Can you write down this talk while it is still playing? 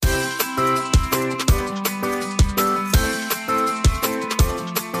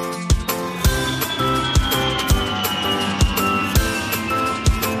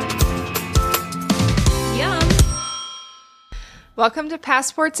Welcome to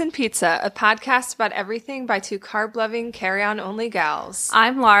Passports and Pizza, a podcast about everything by two carb-loving, carry-on-only gals.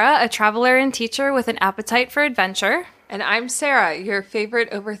 I'm Laura, a traveler and teacher with an appetite for adventure. And I'm Sarah, your favorite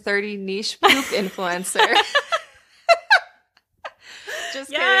over 30 niche poop influencer.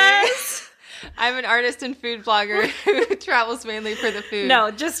 Just Yes! kidding. I'm an artist and food blogger who travels mainly for the food. No,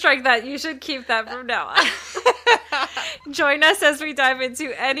 just strike that. You should keep that from now on. Join us as we dive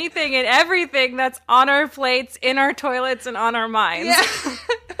into anything and everything that's on our plates, in our toilets, and on our minds. Yeah.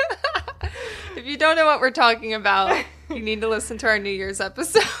 If you don't know what we're talking about, you need to listen to our New Year's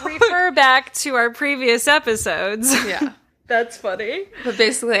episode. Refer back to our previous episodes. Yeah. That's funny. But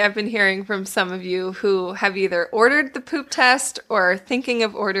basically, I've been hearing from some of you who have either ordered the poop test or are thinking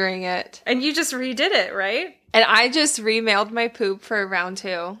of ordering it. And you just redid it, right? And I just remailed my poop for round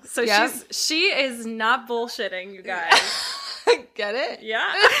 2. So Yep. she is not bullshitting, you guys. Get it? Yeah.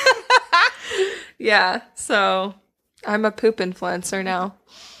 Yeah. So I'm a poop influencer now.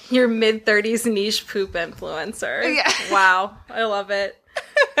 Your mid-30s niche poop influencer. Yeah. Wow. I love it.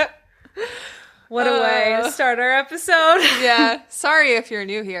 What a way to start our episode. Yeah. Sorry if you're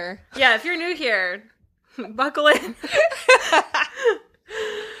new here. Yeah, if you're new here, buckle in.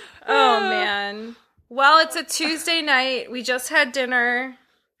 Oh, man. Well, it's a Tuesday night. We just had dinner.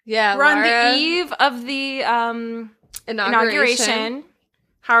 Yeah. We're on Laura, the eve of the inauguration.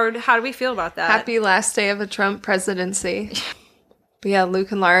 How do we feel about that? Happy last day of a Trump presidency. But yeah,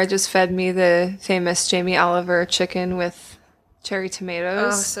 Luke and Lara just fed me the famous Jamie Oliver chicken with cherry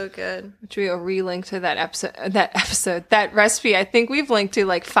tomatoes. Oh, so good. Which we will relink to that recipe. I think we've linked to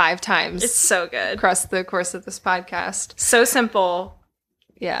like 5 times. It's so good. Across the course of this podcast. So simple.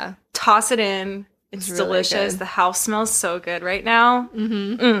 Yeah. Toss it in. It's really delicious. good. The house smells so good right now.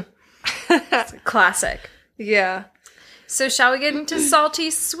 Mm-hmm. It's a classic. Yeah. So shall we get into salty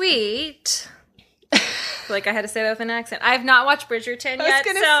sweet? Like I had to say that with an accent. I have not watched Bridgerton yet. I was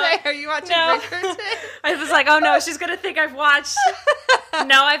going to say, are you watching Bridgerton? I was like, oh no, she's going to think I've watched.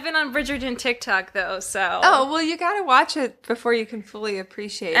 No, I've been on Bridgerton TikTok though, so. Oh, well, you got to watch it before you can fully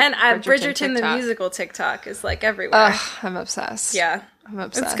appreciate And Bridgerton the TikTok. musical TikTok is like everywhere. Ugh, I'm obsessed. Yeah. I'm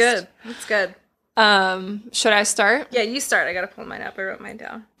obsessed. It's good. It's good. Should I start? Yeah, you start. I got to pull mine up. I wrote mine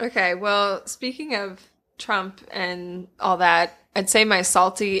down. Okay, well, speaking of Trump and all that, I'd say my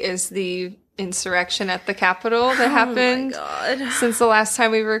salty is the insurrection at the Capitol that happened since the last time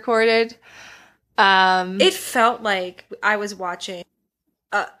we recorded. It felt like I was watching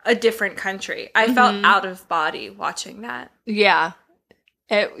a different country. I felt out of body watching that. Yeah.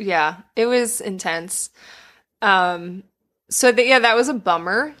 It was intense. That was a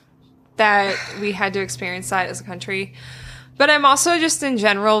bummer that we had to experience that as a country. But I'm also just in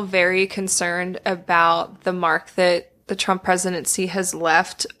general very concerned about the mark that the Trump presidency has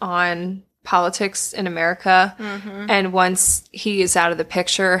left on politics in America. Mm-hmm. And once he is out of the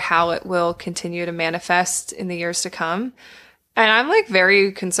picture, how it will continue to manifest in the years to come. And I'm like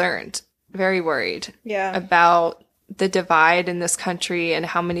very concerned, very worried about the divide in this country and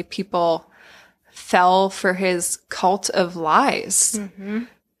how many people fell for his cult of lies. Mm-hmm.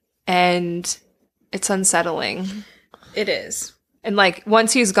 And it's unsettling. It is. And like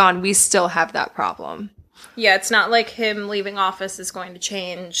once he's gone, we still have that problem. Yeah, it's not like him leaving office is going to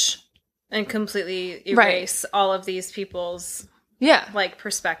change and completely erase all of these people's like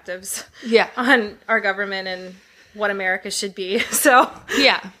perspectives on our government and what America should be. So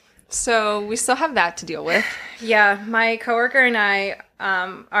we still have that to deal with. Yeah, my coworker and I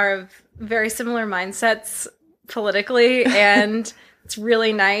are of very similar mindsets politically, and it's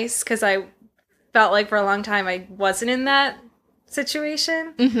really nice because I felt like for a long time I wasn't in that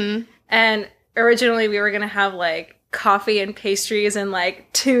situation. Mm-hmm. And originally we were going to have like coffee and pastries and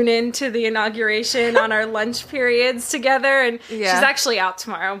like tune into the inauguration on our lunch periods together. And she's actually out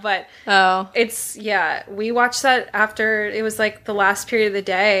tomorrow, but we watched that after it was like the last period of the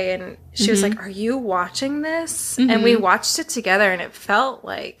day. And she was like, are you watching this? Mm-hmm. And we watched it together and it felt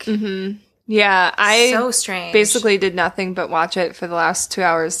like, yeah, I so strange. Basically did nothing but watch it for the last 2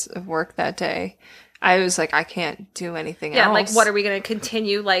 hours of work that day. I was like, I can't do anything else. Yeah, like, what are we going to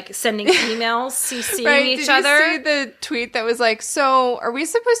continue, like, sending emails, CCing each other? Did you see the tweet that was like, so are we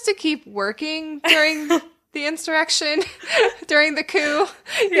supposed to keep working during the insurrection, during the coup?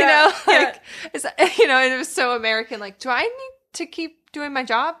 And it was so American. Like, do I need to keep doing my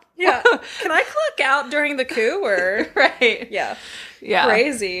job? Yeah. Can I clock out during the coup or? Right. Yeah. Yeah.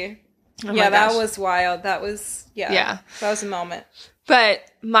 Crazy. Oh yeah, that was wild. That was, that was a moment. But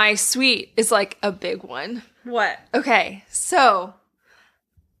my sweet is like a big one. What? Okay, so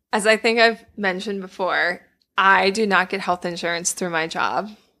as I think I've mentioned before, I do not get health insurance through my job.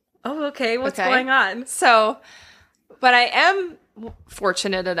 Oh, okay. What's going on? So, but I am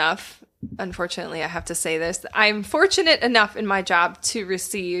fortunate enough, unfortunately, I have to say this, I'm fortunate enough in my job to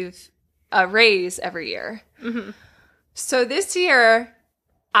receive a raise every year. Mm-hmm. So this year,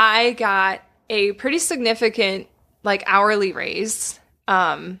 I got a pretty significant, like, hourly raise.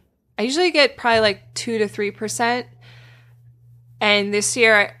 I usually get probably like 2 to 3%. And this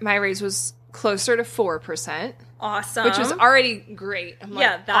year, my raise was closer to 4%. Awesome. Which was already great. I'm like,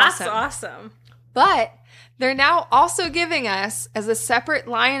 yeah, that's awesome. But they're now also giving us, as a separate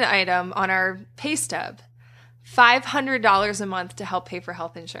line item on our pay stub, $500 a month to help pay for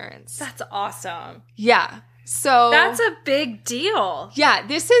health insurance. That's awesome. Yeah. So that's a big deal. Yeah,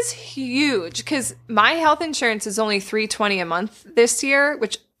 this is huge because my health insurance is only $320 a month this year,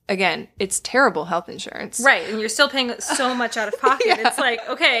 which, again, it's terrible health insurance. Right, and you're still paying so much out of pocket. Yeah. It's like,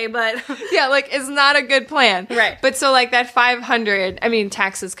 okay, but yeah, like, it's not a good plan. Right. But so, like, that $500, I mean,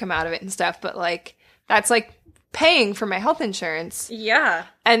 taxes come out of it and stuff, but, like, that's, like, paying for my health insurance. Yeah.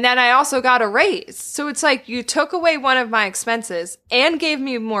 And then I also got a raise. So it's like you took away one of my expenses and gave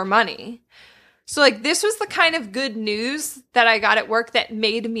me more money. So, like, this was the kind of good news that I got at work that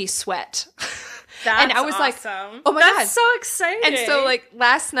made me sweat. And I was awesome. Like, oh my God. That's so exciting. And so, like,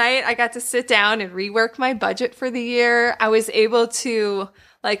 last night I got to sit down and rework my budget for the year. I was able to,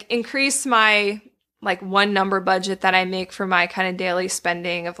 like, increase my, like, one number budget that I make for my kind of daily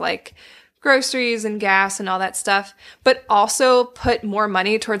spending of, like, groceries and gas and all that stuff, but also put more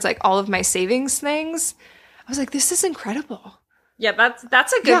money towards, like, all of my savings things. I was like, this is incredible. Yeah,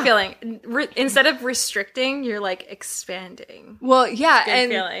 that's a good feeling. Instead of restricting, you're, like, expanding. Well, yeah, good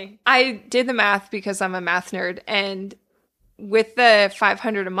and feeling. I did the math because I'm a math nerd, and with the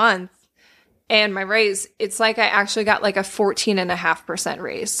 $500 a month and my raise, it's like I actually got, like, a 14.5%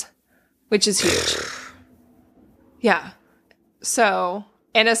 raise, which is huge. Yeah. So,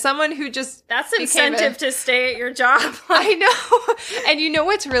 and as someone who just that's incentive to stay at your job. I know. And you know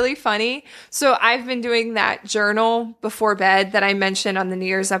what's really funny? So I've been doing that journal before bed that I mentioned on the New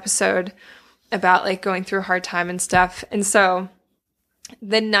Year's episode about, like, going through a hard time and stuff. And so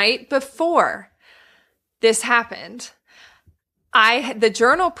the night before this happened, the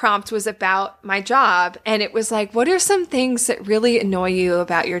journal prompt was about my job, and it was like, what are some things that really annoy you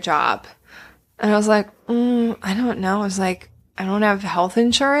about your job? And I was like, I don't know. I was like, I don't have health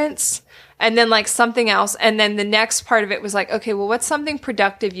insurance. And then, like, something else. And then the next part of it was like, okay, well, what's something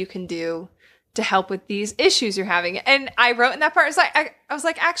productive you can do to help with these issues you're having? And I wrote in that part, I was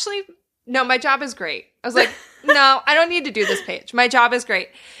like, actually, no, my job is great. I was like, no, I don't need to do this page. My job is great.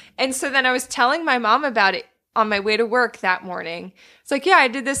 And so then I was telling my mom about it on my way to work that morning. It's like, yeah, I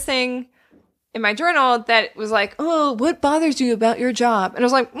did this thing in my journal that was like, oh, what bothers you about your job? And I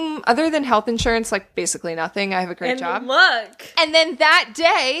was like, other than health insurance, like, basically nothing. I have a great job. Look. And then that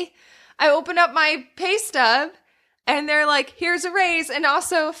day, I opened up my pay stub, and they're like, here's a raise and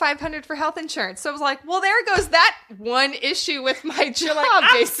also $500 for health insurance. So I was like, well, there goes that one issue with my job,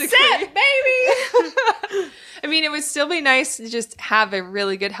 like, basically. I'm set, baby! I mean, it would still be nice to just have a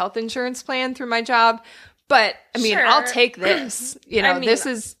really good health insurance plan through my job. But, I mean, sure. I'll take this. You know, this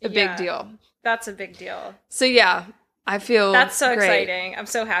is a big deal. That's a big deal. So, yeah, I feel that's so great. exciting. I'm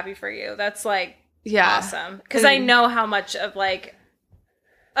so happy for you. That's, like, yeah, awesome. Because I know how much of, like,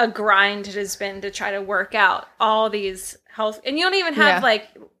 a grind it has been to try to work out all these health. And you don't even have, like,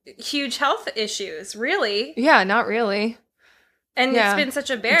 huge health issues, really. Yeah, not really. And it's been such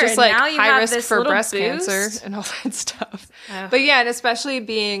a bear. Just, and like, now you high have risk this for little breast boost. cancer and all that stuff. But yeah, and especially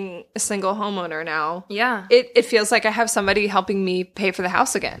being a single homeowner now. Yeah. It feels like I have somebody helping me pay for the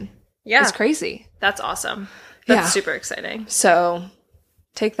house again. Yeah. It's crazy. That's awesome. That's super exciting. So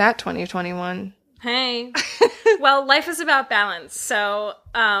take that, 2021. Hey. Well, life is about balance. So,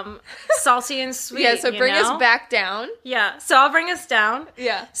 salty and sweet. Yeah, so bring us back down. Yeah. So I'll bring us down.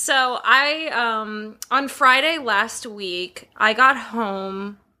 Yeah. So I, on Friday last week, I got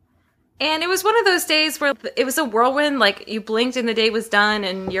home, and it was one of those days where it was a whirlwind. Like, you blinked and the day was done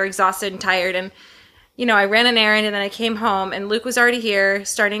and you're exhausted and tired. And, you know, I ran an errand and then I came home and Luke was already here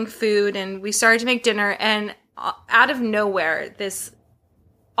starting food, and we started to make dinner, and out of nowhere, this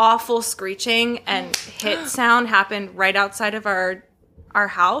awful screeching and hit sound happened right outside of our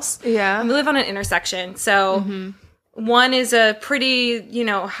house. Yeah. And we live on an intersection. So one is a pretty, you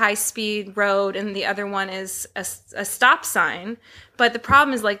know, high speed road, and the other one is a stop sign. But the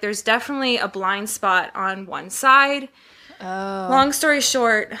problem is, like, there's definitely a blind spot on one side. Oh. Long story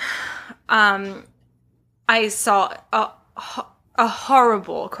short, I saw a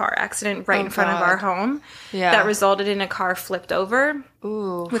horrible car accident right in front of our home that resulted in a car flipped over.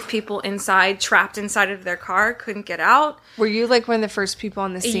 Ooh. With people inside, trapped inside of their car, couldn't get out. Were you, like, one of the first people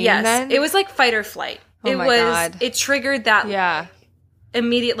on the scene then? Yes. It was like fight or flight. Oh my God. It triggered that Yeah.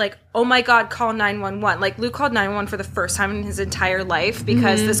 immediate, like, oh my God, call 911. Like, Luke called 911 for the first time in his entire life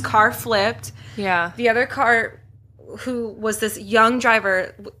because this car flipped. Yeah. The other car, who was this young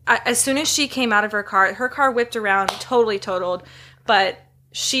driver, as soon as she came out of her car whipped around, totally totaled, but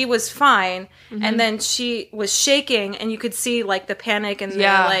she was fine. And then she was shaking, and you could see, like, the panic and the,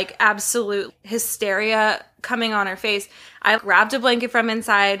 like, absolute hysteria coming on her face. I grabbed a blanket from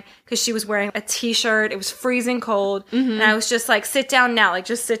inside because she was wearing a t-shirt. It was freezing cold. And I was just like, sit down now. Like,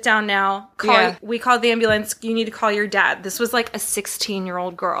 just sit down now. We called the ambulance. You need to call your dad. This was like a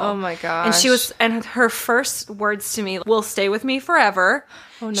 16-year-old girl. Oh my gosh. And her first words to me will stay with me forever.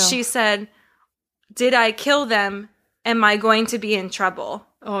 Oh no. She said, "Did I kill them? Am I going to be in trouble?"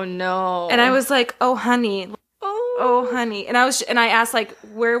 Oh no. And I was like, "Oh honey." Oh, honey. And I asked, like,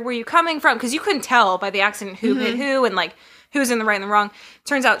 where were you coming from? Because you couldn't tell by the accident who hit who and, like, who's in the right and the wrong.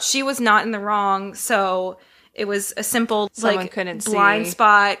 Turns out she was not in the wrong. So it was a simple, Someone like, couldn't blind see.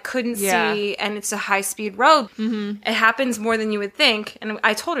 spot, couldn't see, and it's a high-speed road. It happens more than you would think. And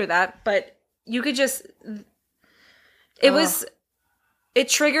I told her that, but you could just... It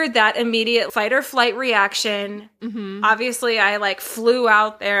triggered that immediate fight or flight reaction. Obviously, I, like, flew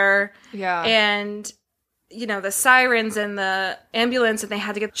out there. Yeah. And... you know, the sirens and the ambulance, and they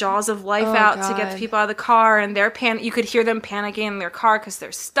had to get jaws of life out to get the people out of the car, and they're you could hear them panicking in their car because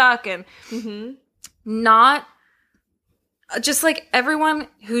they're stuck, and not just like everyone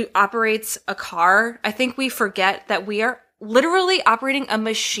who operates a car. I think we forget that we are literally operating a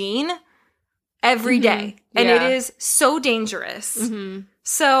machine every day, and it is so dangerous.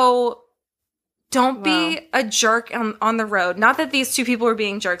 So don't be a jerk on the road. Not that these two people were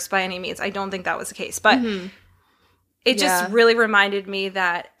being jerks by any means. I don't think that was the case. But it just really reminded me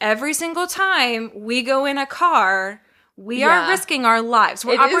that every single time we go in a car, we are risking our lives.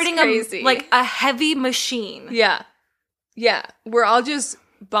 We're operating a heavy machine. Yeah. Yeah. We're all just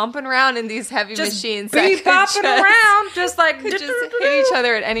bumping around in these heavy machines. Be bopping around. Just like... could just hit each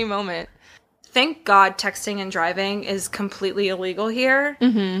other at any moment. Thank God texting and driving is completely illegal here.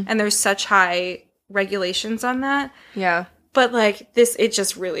 And there's such high regulations on that. Yeah. But, like, it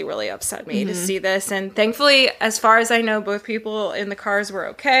just really, really upset me to see this. And thankfully, as far as I know, both people in the cars were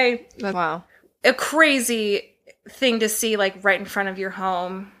okay. Wow. A crazy thing to see, like, right in front of your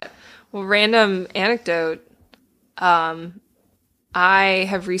home. Well, random anecdote. I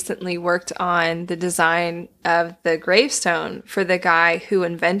have recently worked on the design of the gravestone for the guy who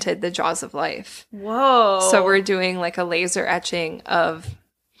invented the Jaws of Life. Whoa. So we're doing like a laser etching of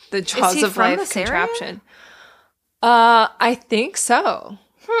the Jaws of Life contraption. I think so.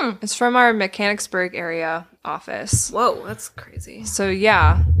 It's from our Mechanicsburg area office. Whoa, that's crazy. So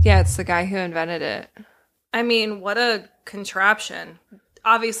yeah, it's the guy who invented it. I mean, what a contraption.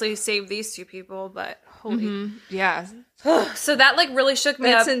 Obviously saved these two people, but holy... Yeah. So that, like, really shook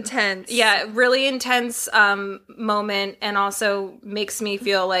me up. That's intense. Yeah, really intense moment, and also makes me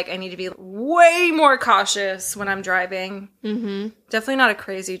feel like I need to be way more cautious when I'm driving. Definitely not a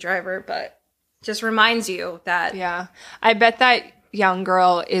crazy driver, but just reminds you that... Yeah. I bet that young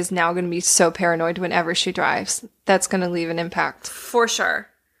girl is now going to be so paranoid whenever she drives. That's going to leave an impact. For sure.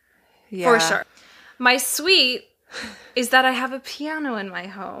 Yeah. For sure. My sweet is that I have a piano in my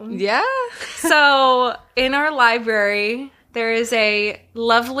home. Yeah. So in our library, there is a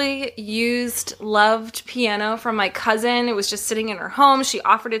lovely, used, loved piano from my cousin. It was just sitting in her home. She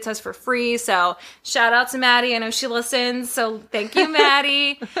offered it to us for free. So shout out to Maddie. I know she listens. So thank you,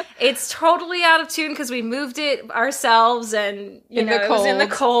 Maddie. It's totally out of tune because we moved it ourselves and, it was in the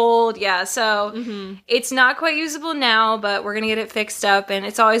cold. Yeah. So it's not quite usable now, but we're going to get it fixed up. And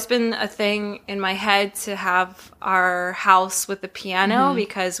it's always been a thing in my head to have our house with a piano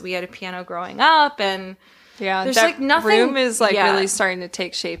because we had a piano growing up, and yeah, there's that like nothing. Room is like really starting to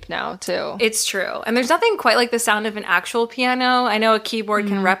take shape now too. It's true, and there's nothing quite like the sound of an actual piano. I know a keyboard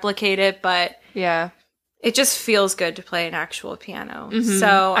can replicate it, but yeah, it just feels good to play an actual piano.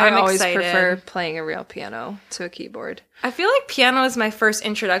 So I'm always excited. prefer playing a real piano to a keyboard. I feel like piano is my first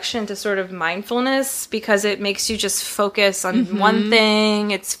introduction to sort of mindfulness because it makes you just focus on one thing.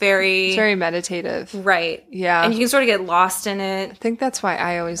 It's very meditative. Right. Yeah. And you can sort of get lost in it. I think that's why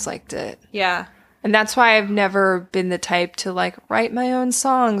I always liked it. Yeah. And that's why I've never been the type to like write my own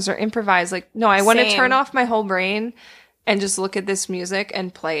songs or improvise. Like, no, I want to turn off my whole brain and just look at this music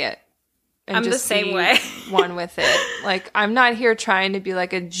and play it. And I'm just the same be way. one with it. Like, I'm not here trying to be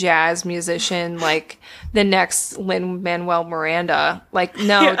like a jazz musician, like the next Lin-Manuel Miranda. Like,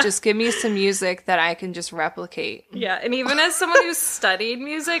 no, just give me some music that I can just replicate. Yeah, and even as someone who's studied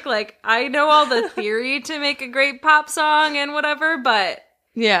music, like, I know all the theory to make a great pop song and whatever, but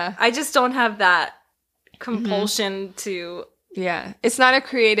yeah, I just don't have that compulsion to... Yeah. It's not a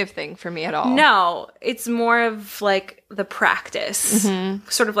creative thing for me at all. No, it's more of like the practice.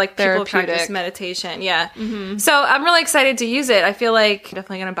 Sort of like people practice meditation. Yeah. So I'm really excited to use it. I feel like I'm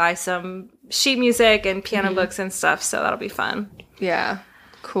definitely going to buy some sheet music and piano books and stuff. So that'll be fun. Yeah.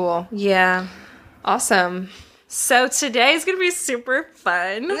 Cool. Yeah. Awesome. So today's going to be super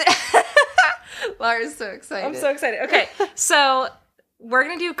fun. Laura's so excited. I'm so excited. Okay. So we're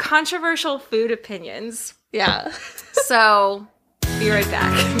going to do controversial food opinions. Yeah. So, be right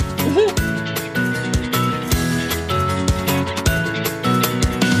back.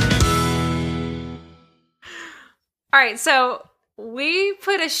 All right, so we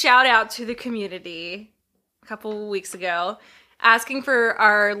put a shout out to the community a couple weeks ago asking for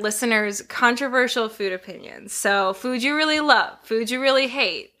our listeners' controversial food opinions. So, food you really love, food you really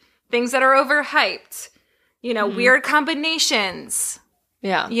hate, things that are overhyped, weird combinations.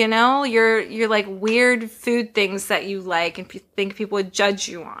 Yeah. You're like weird food things that you like and think people would judge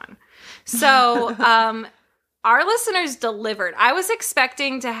you on. So, our listeners delivered. I was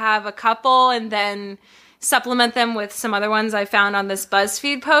expecting to have a couple and then supplement them with some other ones I found on this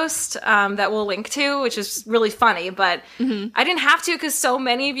BuzzFeed post that we'll link to, which is really funny. But I didn't have to because so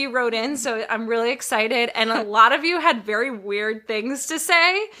many of you wrote in, so I'm really excited. And a lot of you had very weird things to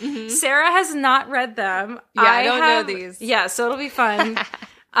say. Sarah has not read them. Yeah, I don't know these. Yeah, so it'll be fun.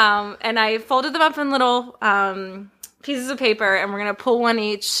 And I folded them up in little pieces of paper, and we're going to pull one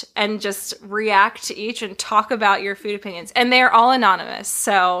each and just react to each and talk about your food opinions. And they're all anonymous,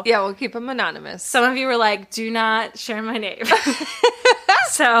 so... Yeah, we'll keep them anonymous. Some of you were like, do not share my name.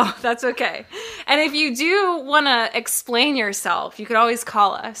 So, that's okay. And if you do want to explain yourself, you could always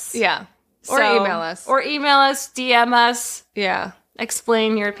call us. Yeah. Or email us. Or email us, DM us. Yeah.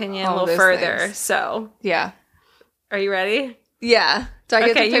 Explain your opinion all a little further. Things. So... Yeah. Are you ready? Yeah. Do I get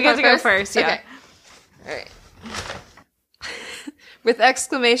to pick you get to go first, yeah. Okay. All right. With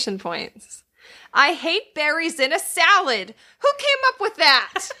exclamation points. I hate berries in a salad. Who came up with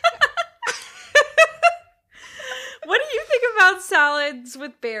that? What do you think about salads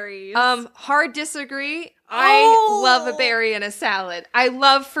with berries? Hard disagree. I love a berry in a salad. I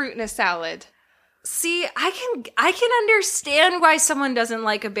love fruit in a salad. See, I can understand why someone doesn't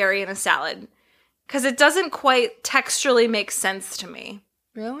like a berry in a salad. Because it doesn't quite texturally make sense to me.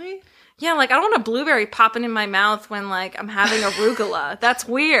 Really? Yeah, like I don't want a blueberry popping in my mouth when like I'm having arugula. That's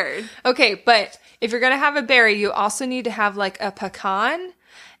weird. Okay, but if you're going to have a berry, you also need to have like a pecan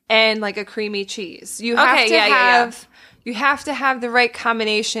and like a creamy cheese. You have to have you have to have the right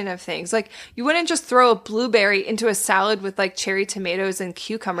combination of things. Like you wouldn't just throw a blueberry into a salad with like cherry tomatoes and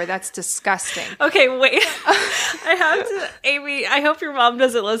cucumber. That's disgusting. Okay, wait. I have to, Amy, I hope your mom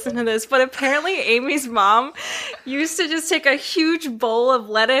doesn't listen to this, but apparently Amy's mom used to just take a huge bowl of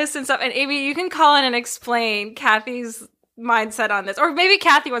lettuce and stuff. And Amy, you can call in and explain Kathy's mindset on this. Or maybe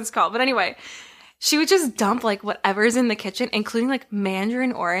Kathy wants to call. But anyway, she would just dump like whatever's in the kitchen, including like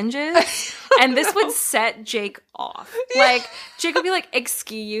mandarin oranges. And this would set Jake off. Like, Jake would be like,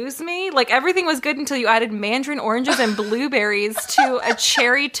 excuse me? Like, everything was good until you added mandarin oranges and blueberries to a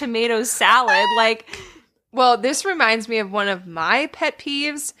cherry tomato salad. Like, well, this reminds me of one of my pet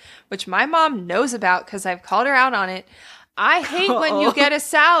peeves, which my mom knows about because I've called her out on it. I hate when you get a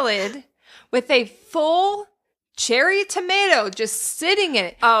salad with a full cherry tomato just sitting in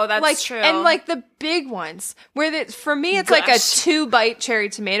it. Oh, that's like, true. And like the big ones where for me, it's like a 2-bite cherry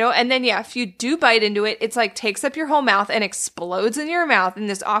tomato. And then, yeah, if you do bite into it, it's like takes up your whole mouth and explodes in your mouth in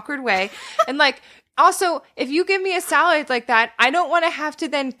this awkward way. And like, also, if you give me a salad like that, I don't want to have to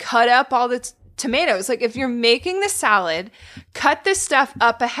then cut up all the tomatoes. Like if you're making the salad, cut this stuff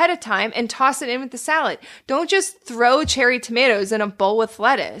up ahead of time and toss it in with the salad. Don't just throw cherry tomatoes in a bowl with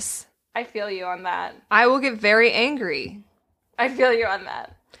lettuce. I feel you on that. I will get very angry. I feel you on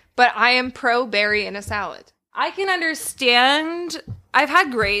that. But I am pro berry in a salad. I can understand. I've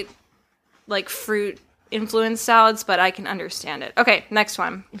had great, like, fruit influenced salads, but I can understand it. Okay, next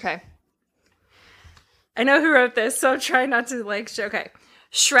one. Okay. I know who wrote this, so I'm trying not to, like, okay.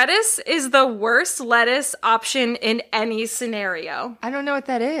 Shreddus is the worst lettuce option in any scenario. I don't know what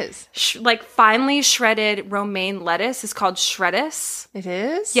that is. Like finely shredded romaine lettuce is called shreddus. It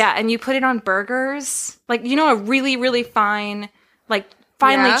is? Yeah, and you put it on burgers. Like, a really, really fine, like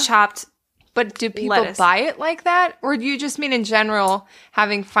finely chopped. But do people lettuce. Buy it like that? Or do you just mean in general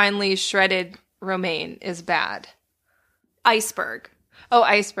having finely shredded romaine is bad? Iceberg. Oh,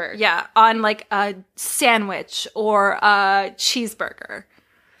 iceberg. Yeah, on like a sandwich or a cheeseburger.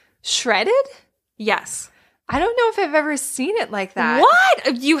 Shredded? Yes. I don't know if I've ever seen it like that.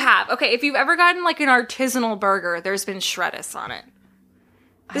 What? You have. Okay, if you've ever gotten like an artisanal burger, there's been shreddus on it.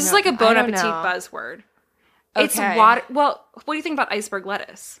 This is like a Bon Appetit buzzword. It's Okay. water. Well, what do you think about iceberg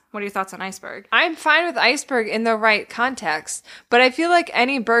lettuce? What are your thoughts on iceberg? I'm fine with iceberg in the right context, but I feel like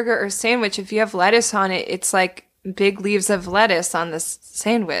any burger or sandwich, if you have lettuce on it, it's like big leaves of lettuce on this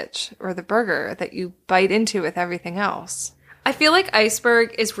sandwich or the burger that you bite into with everything else. I feel like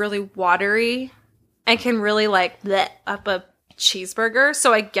iceberg is really watery and can really like bleh up a cheeseburger,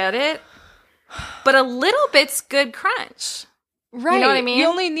 so I get it. But a little bit's good crunch. Right. You know what I mean? You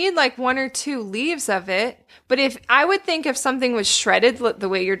only need like 1 or 2 leaves of it. But I would think if something was shredded the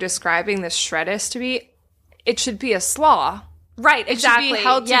way you're describing the shreddus to be, it should be a slaw. Right, It exactly. should be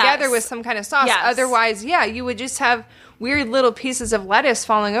held Yes. together with some kind of sauce. Yes. Otherwise, yeah, you would just have weird little pieces of lettuce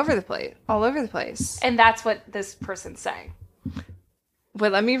falling over the plate, all over the place. And that's what this person's saying.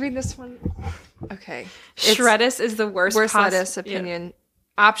 Wait, let me read this one. Okay. It's Shreddus is the worst lettuce opinion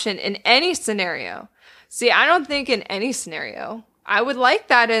option in any scenario. See, I don't think in any scenario. I would like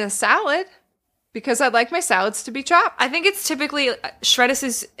that in a salad because I'd like my salads to be chopped. I think it's typically shreddus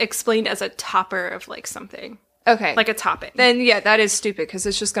is explained as a topper of like something, Okay. like a topping. Then, yeah, that is stupid because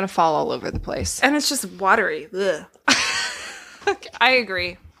it's just going to fall all over the place. And it's just watery. Ugh. I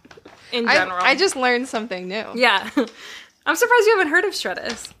agree. In general. I just learned something new. Yeah. I'm surprised you haven't heard of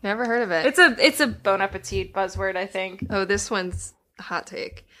shreddus. Never heard of it. It's a Bon Appetit buzzword, I think. Oh, this one's a hot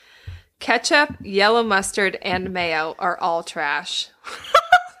take. Ketchup, yellow mustard, and mayo are all trash.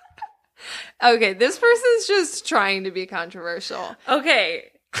 Okay, this person's just trying to be controversial. Okay.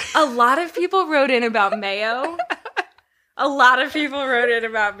 A lot of people wrote in about mayo. A lot of people wrote in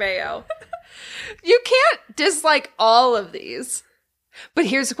about mayo. You can't dislike all of these. But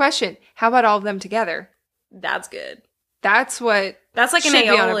here's the question. How about all of them together? That's good. That's what That's like an should be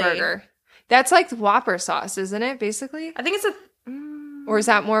on a aioli. burger. That's like the Whopper sauce, isn't it, basically? I think it's a... Or is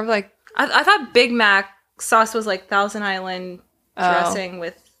that more of like... I thought Big Mac sauce was like Thousand Island Oh. dressing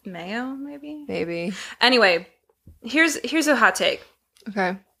with mayo, maybe? Maybe. Anyway, here's a hot take.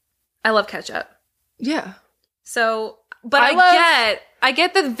 Okay. I love ketchup. Yeah. So, but I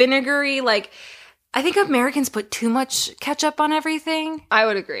get the vinegary, like, I think Americans put too much ketchup on everything. I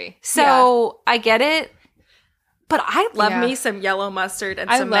would agree. So I get it. But I love Yeah. me some yellow mustard and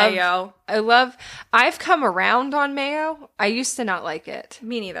I some love- mayo. I've come around on mayo. I used to not like it.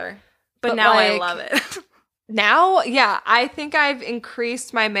 Me neither. But But, now I like, love it. Now, yeah, I think I've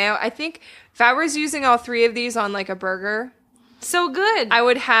increased my mayo. I think if I was using all 3 of these on like a burger, So good. I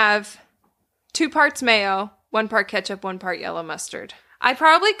would have 2 parts mayo, 1 part ketchup, 1 part yellow mustard. I'd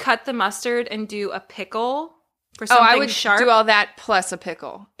probably cut the mustard and do a pickle for something I would sharp. do all that plus a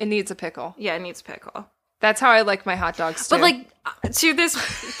pickle. It needs a pickle. Yeah, it needs pickle. That's how I like my hot dogs too. But like to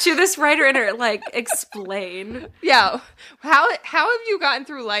this writer in her, like explain. yeah, how have you gotten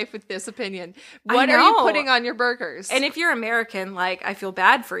through life with this opinion? What are you know. putting on your burgers? And if you're American, like I feel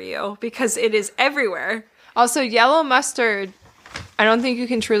bad for you because it is everywhere. Also, yellow mustard, I don't think you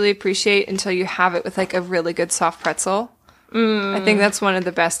can truly appreciate until you have it with like a really good soft pretzel. I think that's one of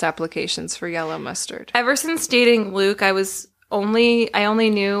the best applications for yellow mustard. Ever since dating Luke, I only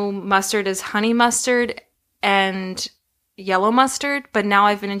knew mustard as honey mustard and yellow mustard, but now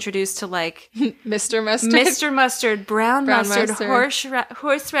I've been introduced to like Mr. Mustard. Mr. Mustard, brown mustard, mustard.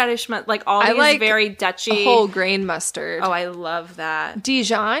 horseradish mustard, like all I these like very Dutchy. Whole grain mustard. Oh, I love that.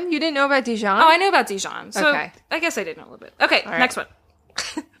 Dijon? You didn't know about Dijon? Oh, I know about Dijon. So Okay. I guess I did know a little bit. Okay, right. next one.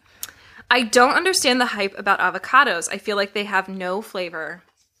 I don't understand the hype about avocados. I feel like they have no flavor.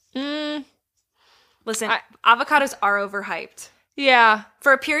 Listen, avocados are overhyped. Yeah.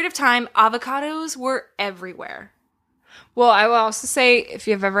 For a period of time, avocados were everywhere. Well, I will also say if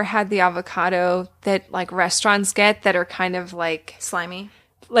you've ever had the avocado that like restaurants get that are kind of like Slimy.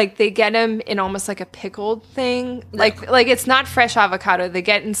 they get them in almost like a pickled thing. Like it's not fresh avocado. They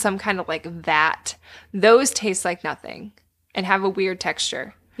get in some kind of like vat. Those taste like nothing and have a weird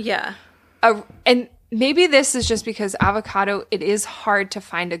texture. Yeah. And maybe this is just because avocado, it is hard to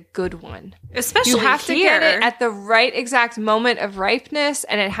find a good one. Especially You have to here. get it at the right exact moment of ripeness,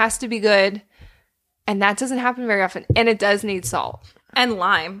 and it has to be good. And that doesn't happen very often. And it does need salt. And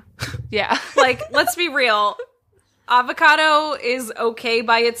lime. Yeah. Like, let's be real. Avocado is okay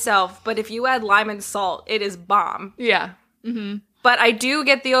by itself, but if you add lime and salt, it is bomb. Yeah. But I do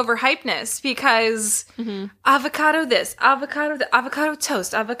get the overhypeness because avocado this, avocado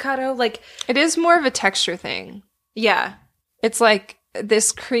toast, avocado, like, It is more of a texture thing. yeah. It's like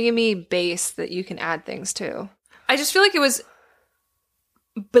this creamy base that you can add things to. I just feel like it was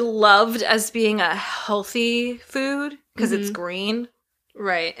beloved as being a healthy food because it's green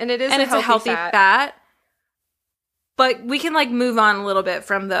Right. And it is and it's a healthy fat. But we can like move on a little bit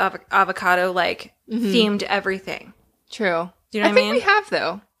from the avocado like themed everything. True. Do you know what I think mean? we have,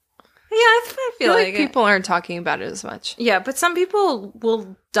 though. Yeah, I feel like people aren't talking about it as much. Yeah, but some people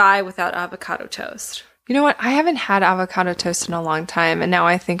will die without avocado toast. You know what? I haven't had avocado toast in a long time, and now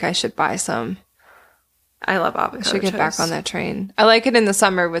I think I should buy some. I love avocado toast. I should get back on that train. I like it in the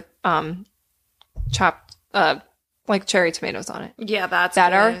summer with chopped like cherry tomatoes on it. Yeah, that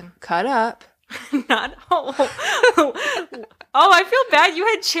are cut up. Not whole. Oh, I feel bad. You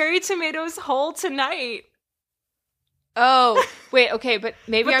had cherry tomatoes whole tonight. Oh, wait, okay, but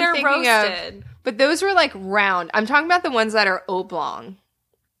maybe I'm thinking roasted. of... But those were like round. I'm talking about the ones that are oblong.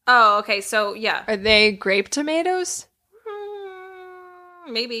 Oh, okay, so yeah. Are they grape tomatoes?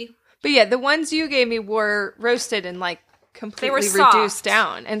 Maybe. But yeah, the ones you gave me were roasted and like completely soft. Reduced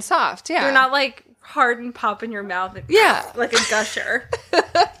down and soft. Yeah, they're not like hard and pop in your mouth. And like a gusher.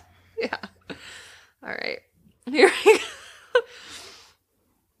 Yeah. All right. Here we go.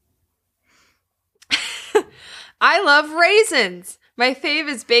 I love raisins. My fave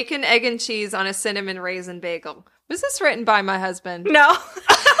is bacon, egg, and cheese on a cinnamon raisin bagel. Was this written by my husband? No.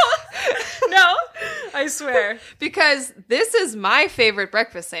 No, I swear. Because this is my favorite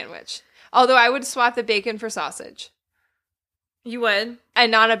breakfast sandwich. Although I would swap the bacon for sausage. You would?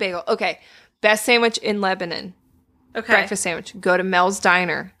 And not a bagel. Okay. Best sandwich in Lebanon. Okay. Breakfast sandwich. Go to Mel's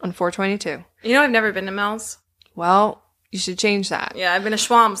Diner on 422. You know, I've never been to Mel's. Well, you should change that. Yeah, I've been to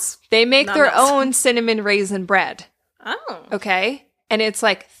Schwam's. They make their own cinnamon raisin bread. Oh. Okay? And it's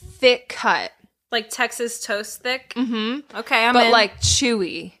like thick cut. Like Texas toast thick? Mm-hmm. Okay, I'm in. But like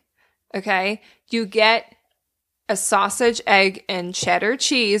chewy. Okay? You get a sausage, egg, and cheddar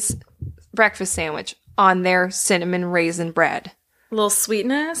cheese breakfast sandwich on their cinnamon raisin bread. A little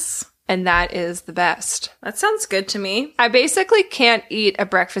sweetness. And that is the best. That sounds good to me. I basically can't eat a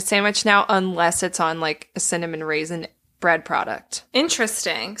breakfast sandwich now unless it's on like a cinnamon raisin bread product.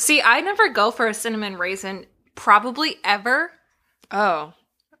 Interesting. See, I never go for a cinnamon raisin probably ever. Oh.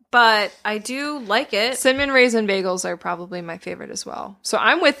 But I do like it. Cinnamon raisin bagels are probably my favorite as well. So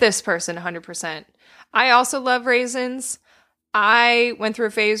I'm with this person 100%. I also love raisins. I went through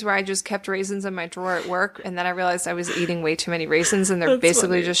a phase where I just kept raisins in my drawer at work, and then I realized I was eating way too many raisins, and they're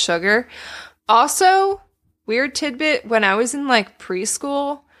basically funny. Just sugar. Also, weird tidbit, when I was in like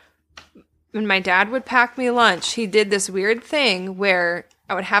preschool, when my dad would pack me lunch, he did this weird thing where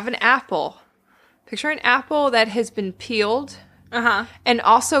I would have an apple. Picture an apple that has been peeled. Uh-huh. And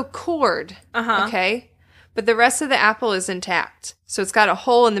also cored. Uh-huh. Okay? But the rest of the apple is intact. So it's got a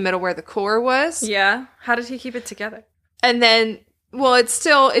hole in the middle where the core was. Yeah. How did he keep it together? And then, well, it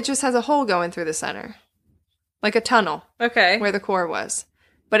just has a hole going through the center. Like a tunnel. Okay. Where the core was.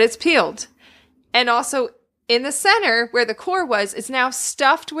 But it's peeled. And also, in the center, where the core was, it's now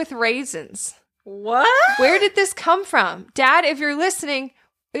stuffed with raisins. What? Where did this come from? Dad, if you're listening,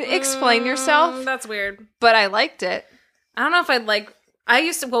 explain yourself. That's weird. But I liked it. I don't know if I'd like...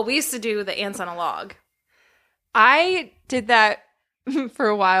 we used to do the ants on a log. I did that for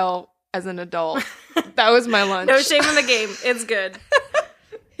a while as an adult. That was my lunch. No shame in the game. It's good.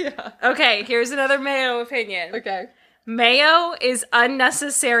 Yeah. Okay, here's another mayo opinion. Okay. Mayo is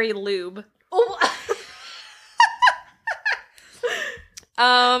unnecessary lube. Oh.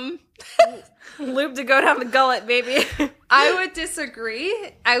 Lube to go down the gullet, baby. I would disagree.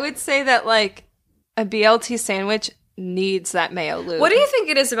 I would say that, like, a BLT sandwich needs that mayo lube. What do you think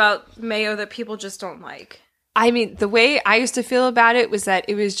it is about mayo that people just don't like? I mean, the way I used to feel about it was that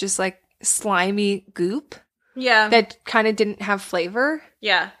it was just like slimy goop. Yeah. That kind of didn't have flavor.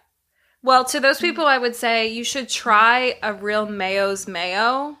 Yeah. Well, to those people, I would say you should try a real mayo's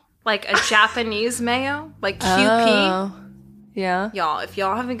mayo, like a Japanese mayo, like QP. Oh. Yeah. Y'all, if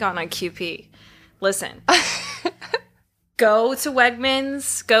y'all haven't gone on QP, listen. Go to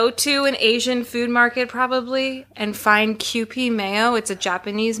Wegmans, go to an Asian food market probably, and find QP mayo. It's a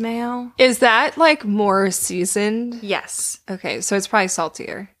Japanese mayo. Is that like more seasoned? Yes. Okay, so it's probably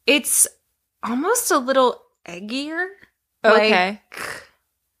saltier. It's almost a little eggier. Okay.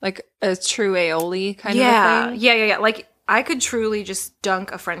 Like a true aioli kind of a thing? Yeah. Like, I could truly just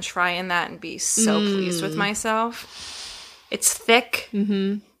dunk a French fry in that and be so pleased with myself. It's thick,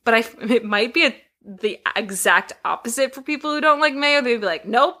 but it might be the exact opposite for people who don't like mayo. They'd be like,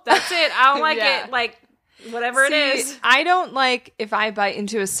 nope, that's it. I don't like it. Like, whatever it is. I don't like if I bite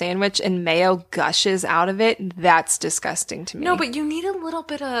into a sandwich and mayo gushes out of it. That's disgusting to me. No, but you need a little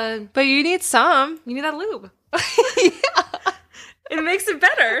bit of... But you need some. You need that lube. Yeah. It makes it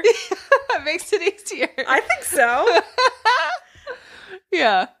better. It makes it easier. I think so.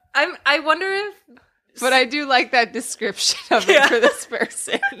 Yeah. I wonder if... But I do like that description of it for this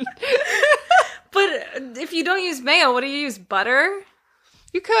person. But if you don't use mayo, what do you use? Butter?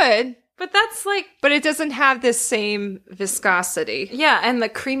 You could. But that's like, But it doesn't have this same viscosity. yeah, and the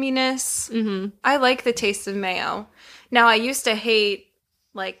creaminess. Mm-hmm. I like the taste of mayo. Now, I used to hate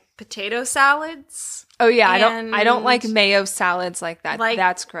like potato salads, Oh yeah, I don't like And- mayo salads like that. like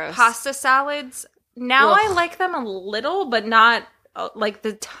That's gross. pasta salads. Now Ugh. I like them a little, but not like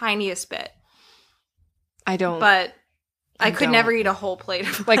the tiniest bit. I don't But I could don't. never eat a whole plate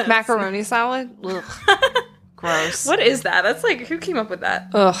of like this. macaroni salad. Ugh. Gross. What is that? That's like, who came up with that?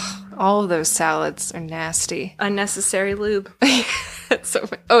 Ugh, all of those salads are nasty. Unnecessary lube. That's so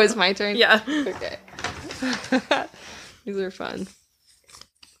funny. Oh, it's my turn? Yeah. Okay. These are fun.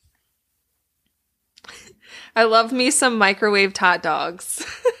 I love me some microwaved hot dogs.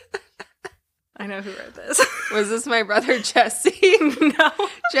 I know who wrote this. Was this my brother Jesse? No.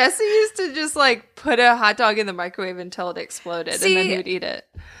 Jesse used to just like put a hot dog in the microwave until it exploded and then See, he would eat it.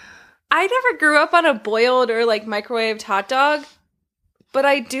 I never grew up on a boiled or like microwaved hot dog, but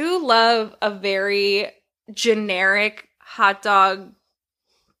I do love a very generic hot dog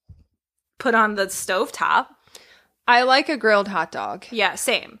put on the stovetop. I like a grilled hot dog. Yeah,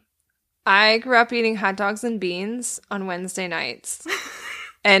 same. I grew up eating hot dogs and beans on Wednesday nights.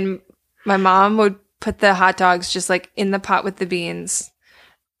 And my mom would put the hot dogs just like in the pot with the beans.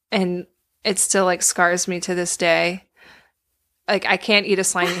 And it still like scars me to this day. Like I can't eat a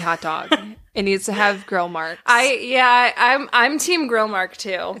slimy hot dog. It needs to have grill marks. I'm team grill mark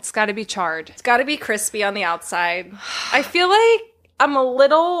too. It's got to be charred. It's got to be crispy on the outside. I feel like I'm a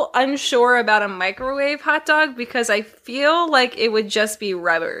little unsure about a microwave hot dog because I feel like it would just be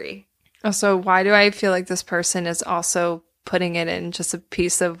rubbery. Also, why do I feel like this person is also putting it in just a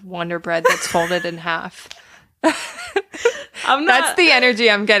piece of Wonder Bread that's folded in half? I'm not. That's the energy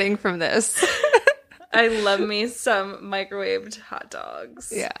I'm getting from this. I love me some microwaved hot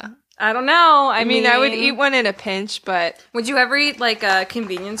dogs. Yeah. I don't know. I mean, I would eat one in a pinch, but Would you ever eat like a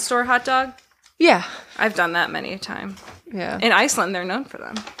convenience store hot dog? yeah. I've done that many a time. Yeah. In Iceland, they're known for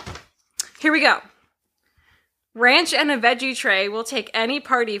them. Here we go. Ranch and a veggie tray will take any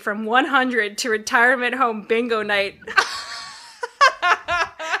party from 100 to retirement home bingo night.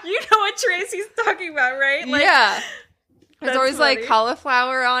 You know what Tracy's talking about, right? Like, yeah. There's that's always like funny.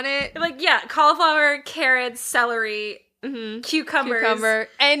 cauliflower on it. Like, yeah, cauliflower, carrots, celery, Mm-hmm. cucumbers. Cucumber.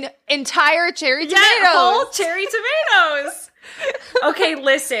 And entire cherry Yeah, tomatoes. whole cherry tomatoes. Okay,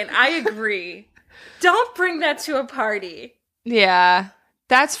 listen, I agree. Don't bring that to a party. Yeah.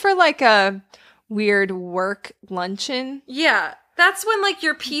 That's for like a weird work luncheon. Yeah, that's when like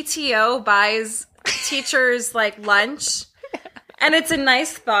your PTO buys teachers like lunch, and it's a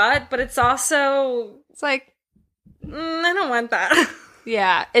nice thought, but it's also It's like, I don't want that.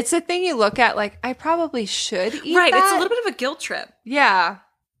 yeah. It's a thing you look at like, I probably should eat Right, that. it's a little bit of a guilt trip. Yeah.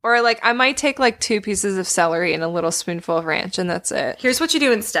 Or like, I might take like 2 pieces of celery and a little spoonful of ranch and that's it. Here's what you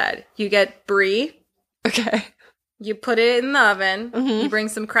do instead: you get brie, Okay. you put it in the oven, Mhm. you bring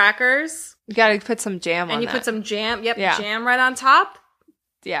some crackers, You gotta put some jam on and you that. put some jam. Yep, Yeah. jam right on top.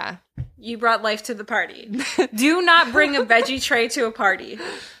 Yeah. You brought life to the party. Do not bring a veggie tray to a party.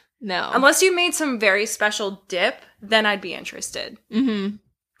 No. Unless you made some very special dip, then I'd be interested. Mm-hmm.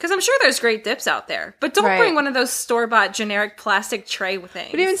 Because I'm sure there's great dips out there. But don't Right. bring one of those store-bought generic plastic tray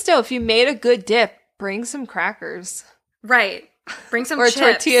things. But even still, if you made a good dip, bring some crackers. Right. Bring some Or chips.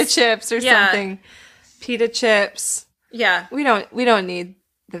 tortilla chips or Yeah. something. Pita chips. Yeah. We don't need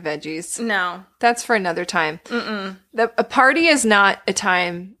the veggies. No. That's for another time. Mm-mm. A party is not a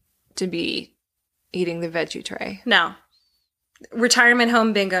time to be eating the veggie tray. No. Retirement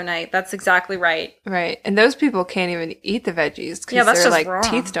home bingo night. That's exactly right. Right. And those people can't even eat the veggies because Yeah, that's their just like wrong.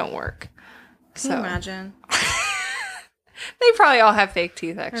 teeth don't work. Can you imagine? They probably all have fake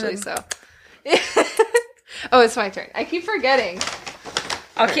teeth actually, Mm. so. Oh, it's my turn. I keep forgetting.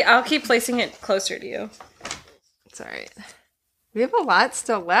 I'll keep placing it closer to you. It's all right. We have a lot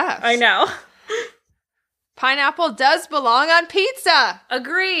still left. I know. Pineapple does belong on pizza.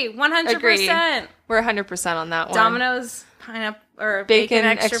 Agree. 100%. We're 100% on that one. Domino's pineapple or Bacon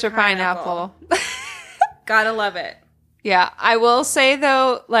extra pineapple. Gotta love it. Yeah, I will say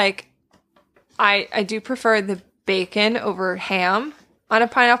though, like, I do prefer the bacon over ham on a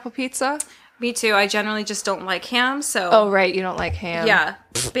pineapple pizza. Me too. I generally just don't like ham, so Oh, right, you don't like ham. yeah,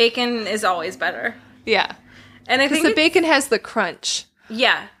 bacon is always better. Yeah. And I Because think the bacon has the crunch.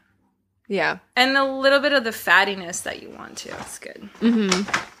 yeah, Yeah. and a little bit of the fattiness that you want too. It's good.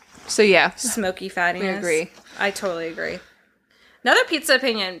 So, yeah. Smoky fattiness. We agree. I totally agree. Another pizza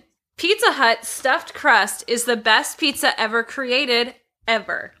opinion. Pizza Hut stuffed crust is the best pizza ever created,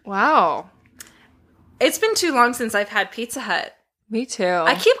 ever. Wow. It's been too long since I've had Pizza Hut. Me too.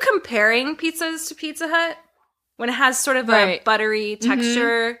 I keep comparing pizzas to Pizza Hut when it has sort of a Right. buttery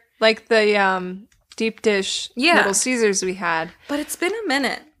texture. like the deep dish Little Caesars we had. But it's been a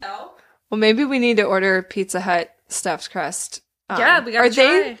minute. Well, maybe we need to order Pizza Hut stuffed crust. Yeah, we gotta try.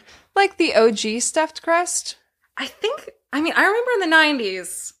 Are they like the OG stuffed crust? I remember in the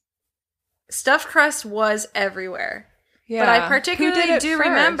 90s, stuffed crust was everywhere. Yeah. But I particularly do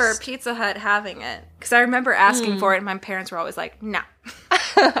remember Pizza Hut having it. Because I remember asking for it, and my parents were always like, no.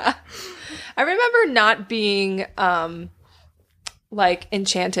 I remember not being, like,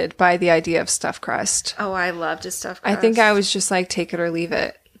 enchanted by the idea of stuffed crust. Oh, I loved a stuffed crust. I think I was just like, take it or leave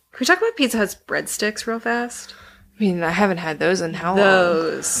it. Can we talk about Pizza Hut's breadsticks real fast? I mean, I haven't had those in how long?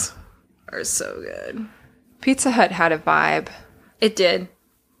 Those are so good. Pizza Hut had a vibe. It did.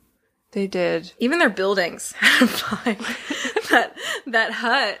 They did. Even their buildings had a vibe. that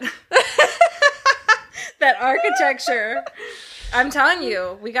hut. That architecture. I'm telling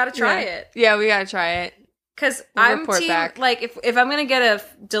you, we got to try it. Yeah, we got to try it. Because I'm team, back. Like, if I'm going to get a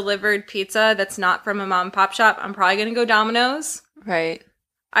delivered pizza that's not from a mom and pop shop, I'm probably going to go Domino's. Right.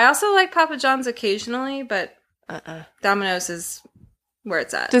 I also like Papa John's occasionally, but Domino's is where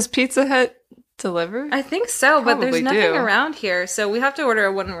it's at. Does Pizza Hut deliver? I think so, but there's nothing around here, so we have to order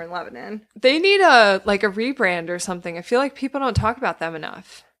one when we're in Lebanon. They need a rebrand or something. I feel like people don't talk about them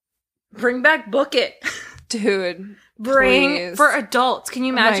enough. Bring back Book It. Dude, please. For adults. Can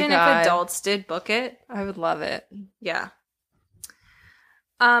you imagine if adults did Book It? I would love it. Yeah.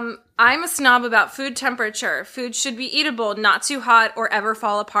 I'm a snob about food temperature. Food should be eatable, not too hot, or ever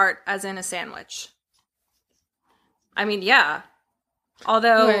fall apart, as in a sandwich. I mean, yeah.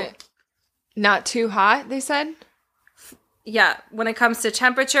 Although... Wait. Not too hot, they said? Yeah. When it comes to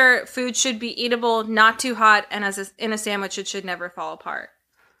temperature, food should be eatable, not too hot, and in a sandwich, it should never fall apart.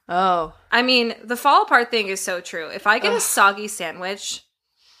 Oh. I mean, the fall apart thing is so true. If I get a soggy sandwich...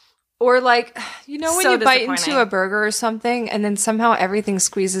 Or like, you know when you bite into a burger or something, and then somehow everything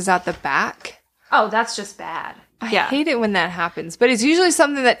squeezes out the back? Oh, that's just bad. I hate it when that happens. But it's usually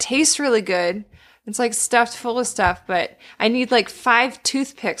something that tastes really good. It's like stuffed full of stuff, but I need like 5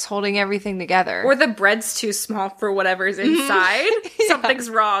 toothpicks holding everything together. Or the bread's too small for whatever's inside. Something's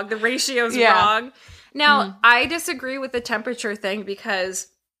wrong. The ratio's wrong. Now, I disagree with the temperature thing because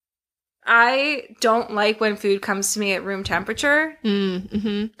I don't like when food comes to me at room temperature.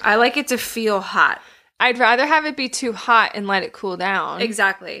 I like it to feel hot. I'd rather have it be too hot and let it cool down.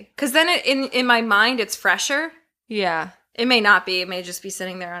 Exactly. Because then in my mind, it's fresher. Yeah. It may not be. It may just be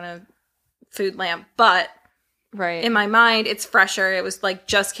sitting there on a food lamp, but in my mind it's fresher. It was like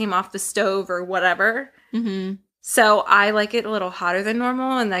just came off the stove or whatever. So I like it a little hotter than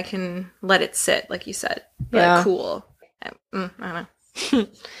normal, and I can let it sit, like you said, but cool. I don't know.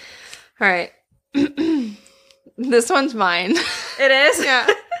 All right. This one's mine. It is? Yeah.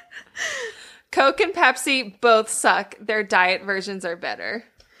 Coke and Pepsi both suck. Their diet versions are better.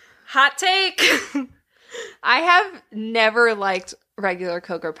 Hot take. I have never liked regular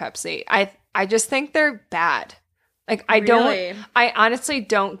Coke or Pepsi. I just think they're bad. Like, I honestly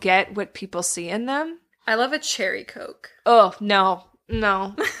don't get what people see in them. I love a cherry Coke. Oh, no.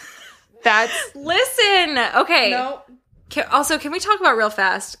 That's... Listen! Okay. No. Can we talk about real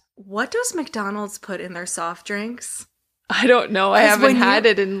fast? What does McDonald's put in their soft drinks? I don't know. I haven't had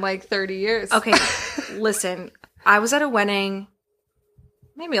it in like 30 years. Okay. Listen, I was at a wedding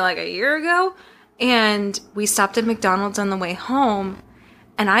maybe like a year ago, and we stopped at McDonald's on the way home,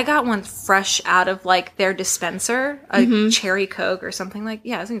 and I got one fresh out of like their dispenser, a cherry Coke or something like,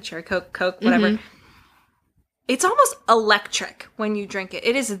 I think cherry Coke, whatever. It's almost electric when you drink it.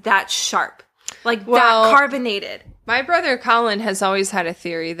 It is that sharp. Like that carbonated. My brother Colin has always had a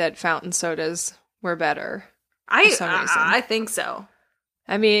theory that fountain sodas were better. I think so.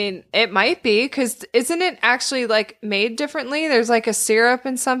 I mean, it might be, because isn't it actually like made differently? There's like a syrup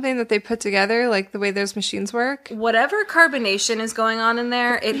and something that they put together, like the way those machines work. Whatever carbonation is going on in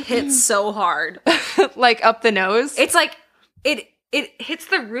there, it hits so hard. Like up the nose? It's like, it hits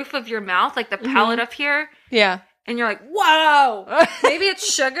the roof of your mouth, like the palate up here. Yeah. And you're like, whoa! Maybe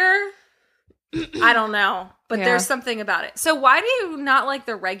it's sugar? I don't know. But there's something about it. So why do you not like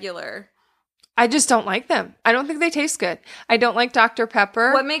the regular? I just don't like them. I don't think they taste good. I don't like Dr.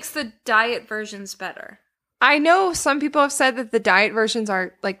 Pepper. What makes the diet versions better? I know some people have said that the diet versions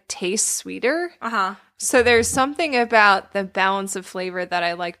are like taste sweeter. So there's something about the balance of flavor that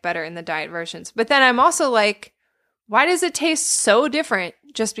I like better in the diet versions. But then I'm also like, why does it taste so different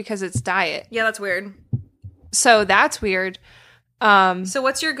just because it's diet? Yeah, that's weird. So that's weird. So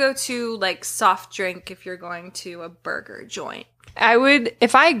what's your go-to like soft drink if you're going to a burger joint?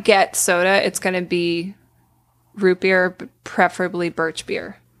 If I get soda, it's going to be root beer, preferably birch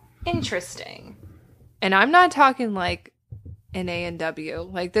beer. Interesting. And I'm not talking like an A&W.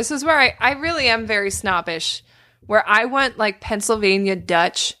 Like, this is where I really am very snobbish, where I want, like, Pennsylvania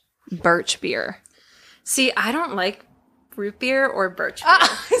Dutch birch beer. See, I don't like root beer or birch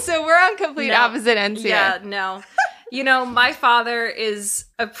beer. So we're on complete opposite ends here. Yeah, no. You know, my father is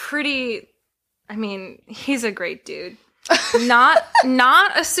he's a great dude. Not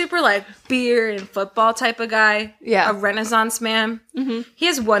a super, like, beer and football type of guy. Yeah. A Renaissance man. Mm-hmm. He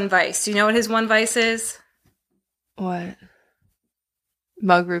has one vice. Do you know what his one vice is? What?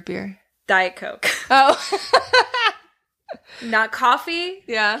 Mug root beer. Diet Coke. Oh. Not coffee.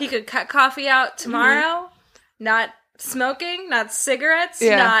 Yeah. He could cut coffee out tomorrow. Mm-hmm. Not smoking, not cigarettes,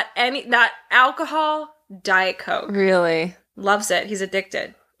 Yeah. not alcohol. Diet Coke. Really? Loves it. He's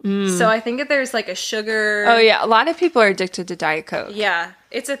addicted. So I think that there's like a sugar. Oh, yeah. A lot of people are addicted to Diet Coke. Yeah,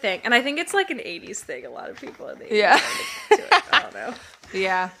 it's a thing. And I think it's like an 80s thing. A lot of people in the 80s Yeah. are addicted to it. I don't know.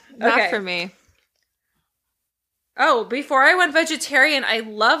 Yeah. Not Okay. for me. Oh, before I went vegetarian, I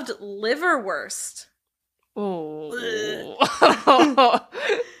loved liverwurst. Oh.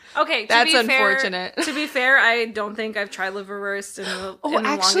 Okay, That's be unfortunate. Fair, to be fair, I don't think I've tried liverwurst in the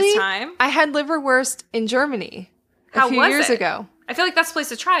actually, longest time. I had liverwurst in Germany How a few was years it? ago. I feel like that's the place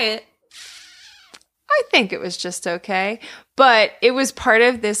to try it. I think it was just okay. But it was part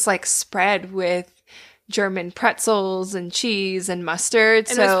of this like spread with German pretzels and cheese and mustard.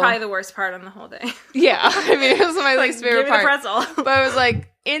 And so it was probably the worst part on the whole day. yeah, I mean, it was my Like, least favorite give me the part. pretzel. But I was like,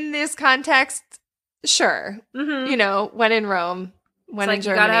 in this context, sure. Mm-hmm. You know, when in Rome, when It's in like you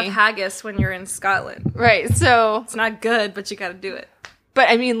Germany. gotta have haggis when you're in Scotland. Right. So, It's not good, but you gotta do it. but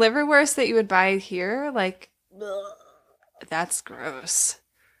I mean, liverwurst that you would buy here, like, that's gross.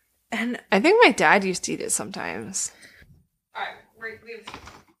 And I think my dad used to eat it sometimes. all right,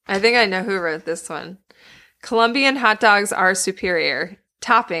 I think I know who wrote this one. Colombian hot dogs are superior.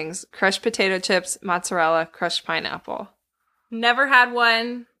 Toppings: crushed potato chips, mozzarella, crushed pineapple. never had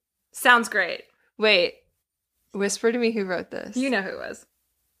one. Sounds great. Wait, whisper to me who wrote this. You know who it was.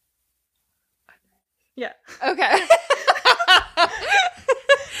 Yeah. Okay.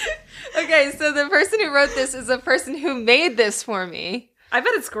 Okay, so the person who wrote this is the person who made this for me. I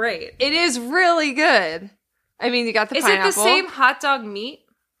bet it's great. It is really good. I mean, you got the Is pineapple. it the same hot dog meat?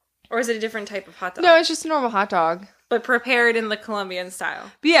 Or is it a different type of hot dog? No, it's just a normal hot dog. But prepared in the Colombian style.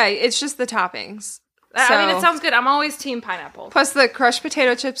 But yeah, it's just the toppings. I mean, So- it sounds good. I'm always team pineapple. Plus, the crushed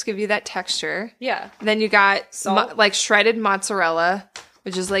potato chips give you that texture. Yeah. Then you got Salt. like shredded mozzarella,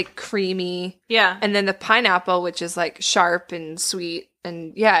 which is like creamy. Yeah. And then the pineapple, which is like sharp and sweet.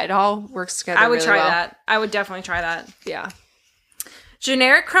 And yeah, it all works together. I would really try well. that. I would definitely try that. Yeah.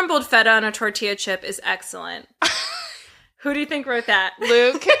 Generic crumbled feta on a tortilla chip is excellent. Who do you think wrote that?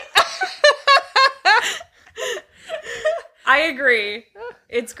 Luke. I agree.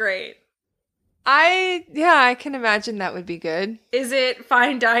 It's great. I can imagine that would be good. Is it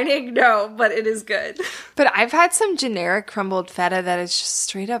fine dining? No, but it is good. But I've had some generic crumbled feta that is just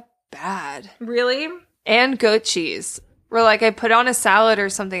straight up bad. Really? And goat cheese. Where like I put on a salad or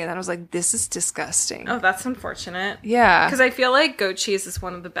something and then I was like, this is disgusting. Oh, that's unfortunate. Yeah. Because I feel like goat cheese is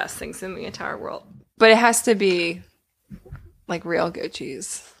one of the best things in the entire world. But it has to be like real goat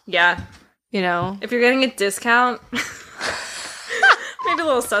cheese. Yeah. You know? If you're getting a discount, maybe a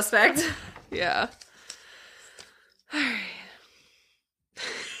little suspect. Yeah. All right.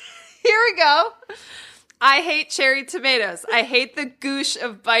 Here we go. I hate cherry tomatoes. I hate the goosh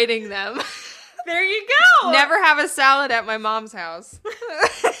of biting them. There you go. Never have a salad at my mom's house.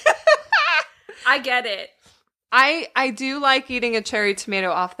 I get it. I do like eating a cherry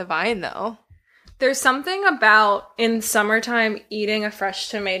tomato off the vine, though. There's something about in summertime eating a fresh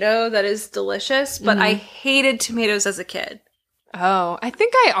tomato that is delicious, but I hated tomatoes as a kid. Oh, I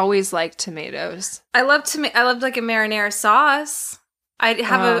think I always liked tomatoes. I loved like a marinara sauce. I'd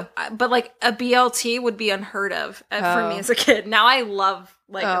have but like a BLT would be unheard of for me as a kid. Now I love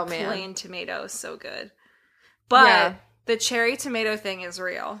like a plain tomato, so good. But the cherry tomato thing is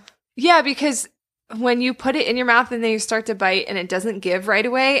real. Yeah, because when you put it in your mouth and then you start to bite and it doesn't give right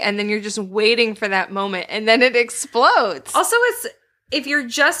away, and then you're just waiting for that moment and then it explodes. Also, if you're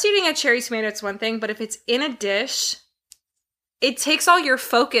just eating a cherry tomato, it's one thing, but if it's in a dish, it takes all your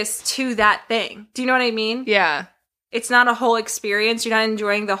focus to that thing. Do you know what I mean? Yeah. It's not a whole experience. You're not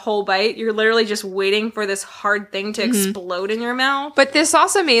enjoying the whole bite. You're literally just waiting for this hard thing to explode in your mouth. But this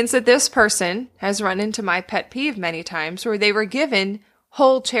also means that this person has run into my pet peeve many times where they were given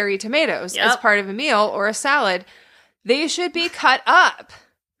whole cherry tomatoes as part of a meal or a salad. They should be cut up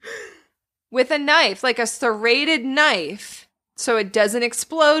with a knife, like a serrated knife, so it doesn't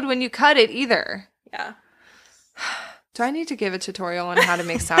explode when you cut it either. Yeah. Do I need to give a tutorial on how to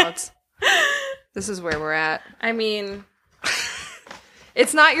make salads? This is where we're at. I mean,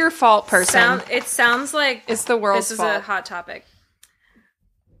 It's not your fault, person. It sounds like it's the world's this is fault. a hot topic.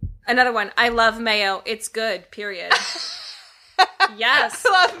 Another one. I love mayo. It's good. Period. Yes.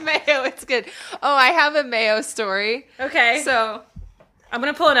 I love mayo. It's good. Oh, I have a mayo story. Okay. So I'm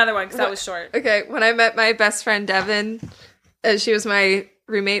going to pull another one because that was short. Okay. When I met my best friend, Devin, she was my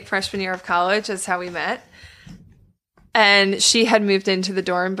roommate freshman year of college. That's how we met. And she had moved into the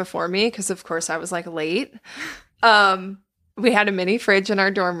dorm before me because, of course, I was like late. We had a mini fridge in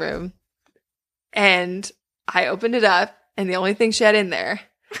our dorm room. And I opened it up. And the only thing she had in there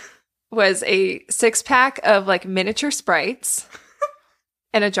was a 6-pack of like miniature Sprites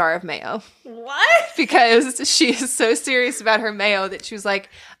and a jar of mayo. What? Because she is so serious about her mayo that she was like,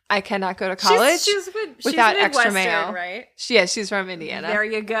 I cannot go to college she's without extra mayo. Right? She's from Indiana. There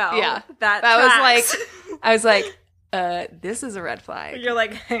you go. Yeah. That was like, I was like, this is a red flag. You're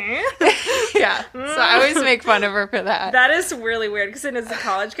like, huh? Yeah. So I always make fun of her for that. That is really weird because as a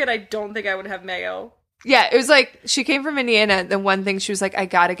college kid, I don't think I would have mayo. Yeah, it was like she came from Indiana. The one thing she was like, I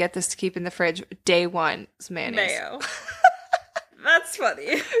gotta get this to keep in the fridge. Day one is mayonnaise. Mayo. That's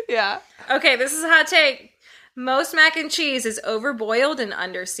funny. Yeah. Okay, this is a hot take. Most mac and cheese is overboiled and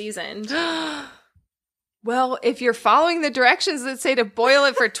underseasoned. Well, if you're following the directions that say to boil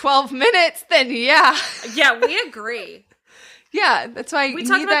it for 12 minutes, then yeah. Yeah, we agree. Yeah, that's why We you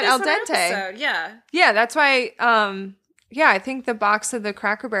talked need about that al this in our dente. episode. Yeah. Yeah, that's why, I think the box of the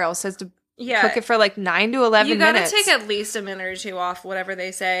Cracker Barrel says to cook it for like 9 to 11 minutes. You gotta take at least a minute or two off, whatever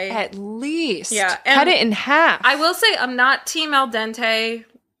they say. At least. Yeah. Cut it in half. I will say I'm not team al dente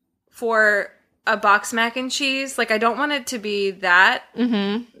for a box mac and cheese. Like, I don't want it to be that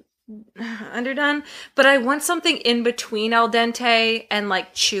underdone, but I want something in between al dente and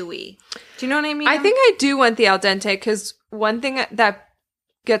like chewy. Do you know what I mean? I think I do want the al dente because one thing that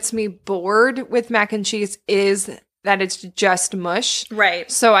gets me bored with mac and cheese is that it's just mush.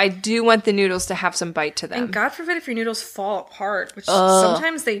 Right. So I do want the noodles to have some bite to them. And God forbid if your noodles fall apart, which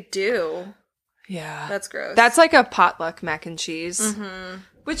sometimes they do. Yeah. That's gross. That's like a potluck mac and cheese,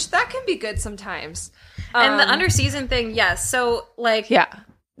 which that can be good sometimes. And the underseasoned thing, yes. So, like... Yeah.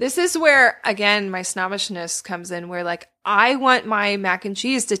 This is where, again, my snobbishness comes in, where, like, I want my mac and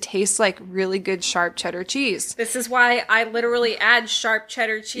cheese to taste like really good sharp cheddar cheese. This is why I literally add sharp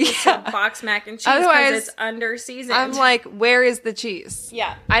cheddar cheese to box mac and cheese because it's underseasoned. I'm like, where is the cheese?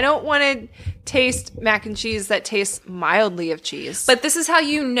 Yeah. I don't want to taste mac and cheese that tastes mildly of cheese. But this is how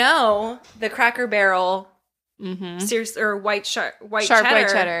you know the Cracker Barrel or white sharp white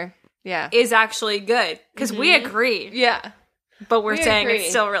cheddar. Yeah. Is actually good. Because we agree. Yeah. But we're saying it's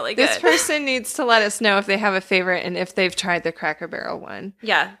still really good. This person needs to let us know if they have a favorite and if they've tried the Cracker Barrel one.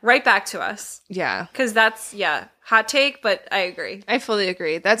 Yeah, right back to us. Yeah. Because that's, hot take, but I agree. I fully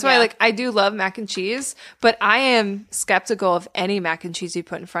agree. That's why, like, I do love mac and cheese, but I am skeptical of any mac and cheese you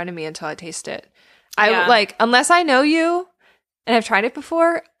put in front of me until I taste it. Unless I know you and I've tried it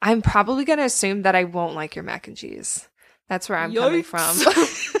before, I'm probably going to assume that I won't like your mac and cheese. That's where I'm coming from.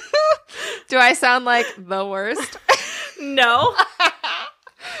 Do I sound like the worst? No.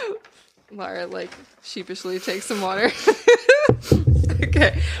 Laura, like, sheepishly takes some water.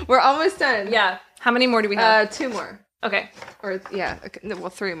 Okay. We're almost done. Yeah. How many more do we have? 2 more. Okay. Or, yeah. Okay. No,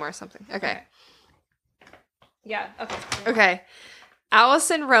 well, 3 more something. Okay. Yeah. Okay. Okay.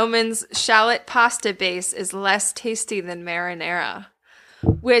 Alison Roman's shallot pasta base is less tasty than marinara,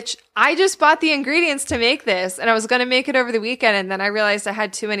 which I just bought the ingredients to make this, and I was going to make it over the weekend, and then I realized I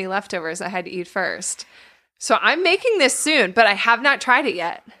had too many leftovers I had to eat first. So I'm making this soon, but I have not tried it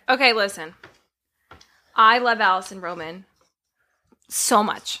yet. Okay, listen. I love Alison Roman so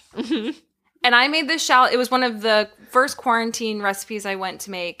much. And I made this shallot. It was one of the first quarantine recipes I went to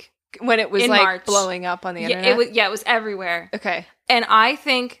make. When it was in like March. Blowing up on the internet? It was everywhere. Okay. And I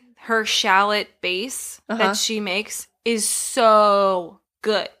think her shallot base that she makes is so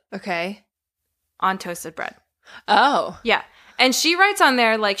good. Okay. On toasted bread. Oh. Yeah. And she writes on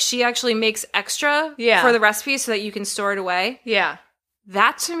there, like, she actually makes extra for the recipe so that you can store it away. Yeah.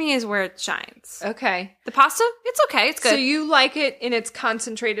 That, to me, is where it shines. Okay. The pasta, it's okay. It's good. So you like it in its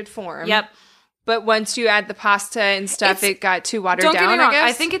concentrated form. Yep. But once you add the pasta and stuff, it got too watered down, Don't get me wrong. I guess?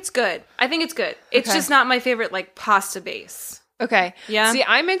 I think it's good. It's just not my favorite, like, pasta base. Okay. Yeah. See,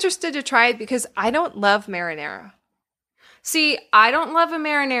 I'm interested to try it because I don't love marinara. See, I don't love a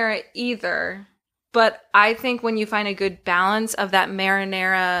marinara either. But I think when you find a good balance of that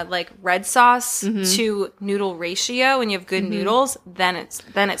marinara, like, red sauce to noodle ratio, and you have good noodles, then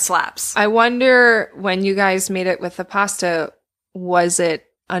it slaps. I wonder when you guys made it with the pasta, was it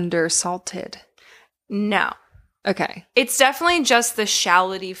undersalted? No. Okay. It's definitely just the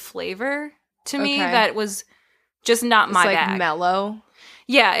shalloty flavor to me that was just not my bag. Mellow.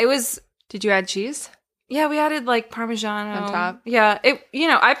 Yeah, it was. Did you add cheese? Yeah, we added like Parmigiano On top? Yeah,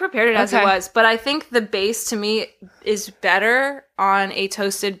 I prepared it as it Okay. was, but I think the base to me is better on a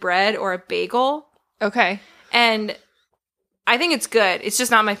toasted bread or a bagel, Okay. and I think it's good. It's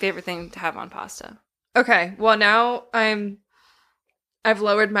just not my favorite thing to have on pasta. Okay. Well, now I've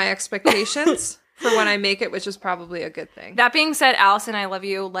lowered my expectations for when I make it, which is probably a good thing. That being said, Allison, I love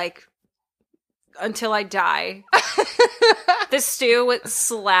you like until I die. The stew, it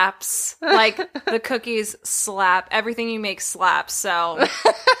slaps. Like, the cookies slap. Everything you make slaps. So,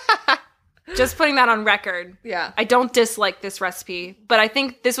 just putting that on record. Yeah. I don't dislike this recipe, but I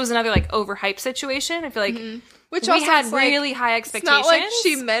think this was another, like, overhyped situation. I feel like Which we also had is, like, really high it's expectations. not like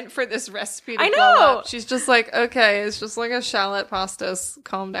she meant for this recipe to I blow know. up. She's just like, okay, it's just like a shallot pasta.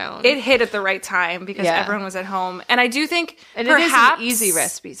 Calm down. It hit at the right time because Yeah. everyone was at home. And I do think and perhaps... it is an easy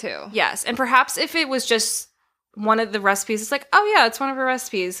recipe, too. Yes, and perhaps if it was just one of the recipes, it's like, oh yeah, it's one of her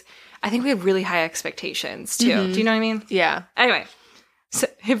recipes. I think we had really high expectations too. Do you know what I mean? Yeah. Anyway, so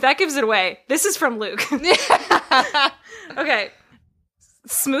if that gives it away, this is from Luke. Okay.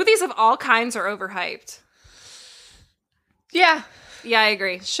 Smoothies of all kinds are overhyped. Yeah. Yeah, I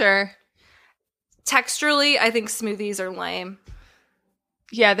agree. Sure. Texturally, I think smoothies are lame.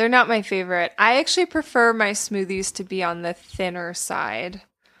 Yeah, they're not my favorite. I actually prefer my smoothies to be on the thinner side.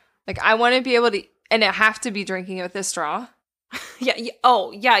 Like, I want to be able to, and I have to be drinking it with a straw. Yeah.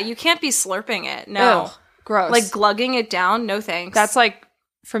 Oh, yeah. You can't be slurping it. No. Ugh, gross. Like glugging it down. No thanks. That's like,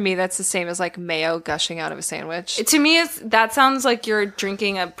 for me, that's the same as like mayo gushing out of a sandwich. To me, that sounds like you're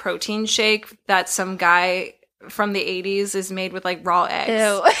drinking a protein shake that some guy from the 80s is made with like raw eggs.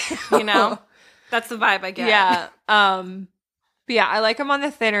 Ew. You know? That's the vibe I get. Yeah. But yeah, I like them on the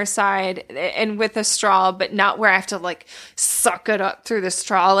thinner side and with a straw, but not where I have to like suck it up through the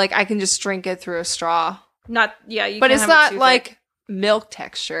straw. Like I can just drink it through a straw. Not, yeah, you But can't it's have it not too like thick. milk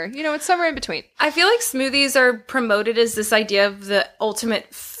texture. You know, it's somewhere in between. I feel like smoothies are promoted as this idea of the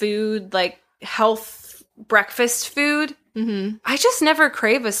ultimate food, like health breakfast food. Mm-hmm. I just never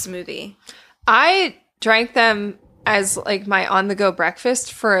crave a smoothie. I drank them as like my on-the-go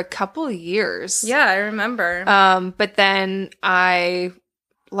breakfast for a couple of years. Yeah, I remember. But then I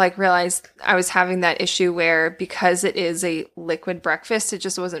like realized I was having that issue where because it is a liquid breakfast, it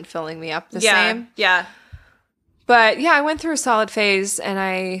just wasn't filling me up the same. Yeah. But yeah, I went through a solid phase and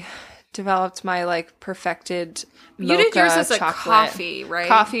I developed my like perfected mocha You did yours as a chocolate. coffee, right?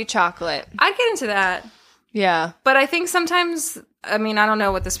 Coffee chocolate. I'd get into that. Yeah. But I think sometimes, I mean, I don't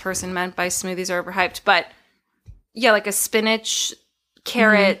know what this person meant by smoothies are overhyped, but yeah, like a spinach,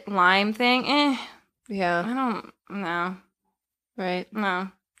 carrot, lime thing. Yeah. I don't know. Right. No.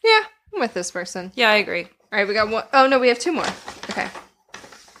 Yeah. I'm with this person. Yeah, I agree. All right. We got one. Oh, no, we have two more. Okay.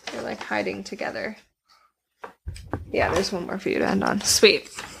 They're like hiding together. Yeah, there's one more for you to end on. Sweet.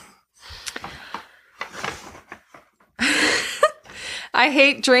 I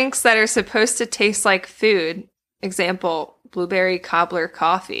hate drinks that are supposed to taste like food. Example, blueberry cobbler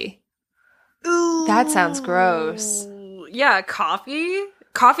coffee. Ooh. That sounds gross. Yeah, coffee?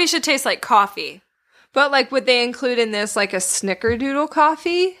 Coffee should taste like coffee. But like, would they include in this like a snickerdoodle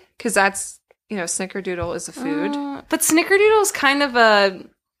coffee? Because that's, you know, snickerdoodle is a food. But snickerdoodle is kind of a...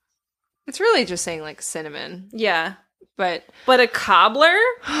 It's really just saying like cinnamon. Yeah. But a cobbler?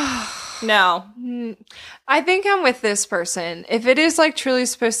 No. I think I'm with this person. If it is like truly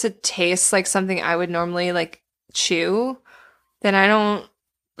supposed to taste like something I would normally like chew, then I don't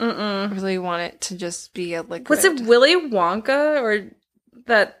really want it to just be a liquid. Was it Willy Wonka or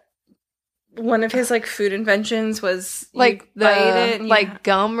that one of his like food inventions was like you bite it and you like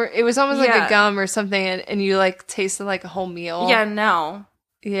gum? Or, it was almost like Yeah. a gum or something, and you like tasted like a whole meal. Yeah, no.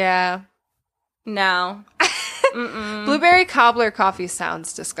 Yeah. No. Mm-mm. Blueberry cobbler coffee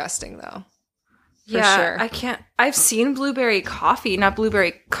sounds disgusting, though. For Yeah, sure. I can't. I've seen blueberry coffee, not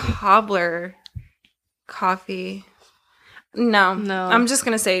blueberry cobbler coffee. No. I'm just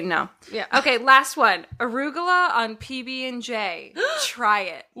going to say no. Yeah. Okay, last one. Arugula on PB&J. Try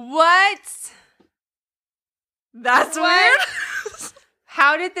it. What? That's What? weird.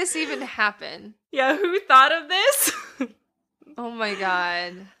 How did this even happen? Yeah, who thought of this? Oh my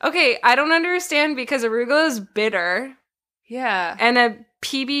god. Okay, I don't understand because arugula is bitter Yeah. and a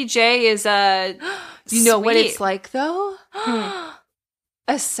PBJ is a You know what sweet. it's like, though?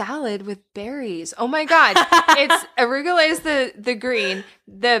 A salad with berries. Oh my god. It's arugula is the green.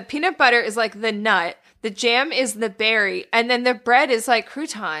 The peanut butter is like the nut. The jam is the berry. And then the bread is like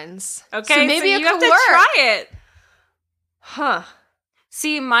croutons. Okay, So maybe so it you could have to work. try it. Huh.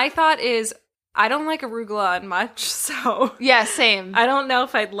 See, my thought is I don't like arugula on much, so Yeah, same. I don't know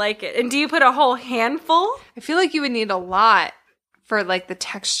if I'd like it. And do you put a whole handful? I feel like you would need a lot for like the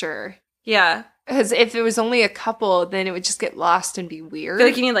texture. Yeah. Because if it was only a couple, then it would just get lost and be weird. I feel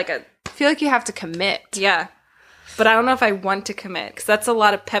like you need like a... I feel like you have to commit. Yeah. But I don't know if I want to commit, because that's a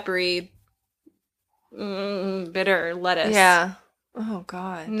lot of peppery, bitter lettuce. Yeah. Oh,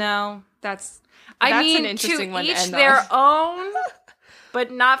 God. No. That's I mean, an interesting to one to each end their on. own,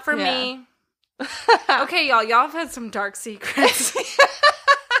 but not for Yeah. me. Okay, y'all have had some dark secrets.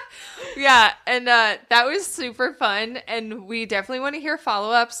 Yeah, and that was super fun, and we definitely want to hear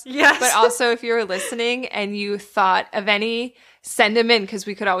follow-ups. Yes. But also, if you're listening and you thought of any, send them in, because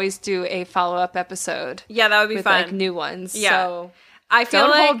we could always do a follow-up episode. Yeah, that would be with, fun. like, new ones. Yeah. So I feel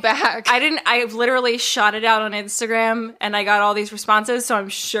don't like hold back. I literally shot it out on Instagram and I got all these responses, so I'm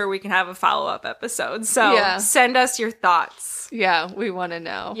sure we can have a follow-up episode. So Yeah. send us your thoughts. Yeah, we want to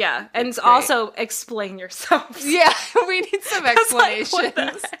know. Yeah. And Great. also explain yourselves. Yeah, we need some It's like, explanations. what the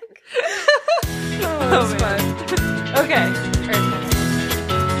heck? Oh, that's fun. Okay.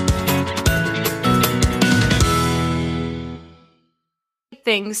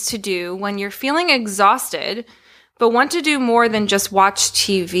 Things to do when you're feeling exhausted, but want to do more than just watch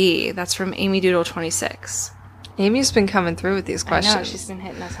TV. That's from Amy Doodle 26. Amy's been coming through with these questions. I know, she's been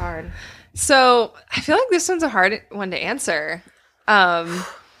hitting us hard. So I feel like this one's a hard one to answer.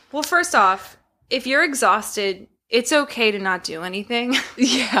 Well, first off, if you're exhausted, it's okay to not do anything.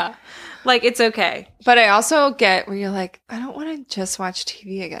 Yeah. Like, it's okay. But I also get where you're like, I don't want to just watch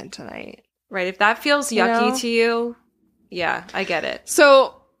TV again tonight. Right? If that feels You yucky know? to you, yeah, I get it.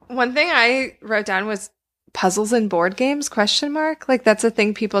 So one thing I wrote down was puzzles and board games, ? Like, that's a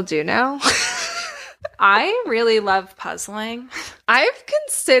thing people do now. I really love puzzling. I've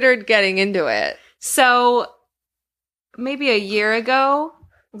considered getting into it. So maybe a year ago,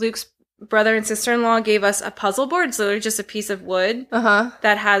 Luke's brother and sister-in-law gave us a puzzle board. So it's just a piece of wood Uh-huh.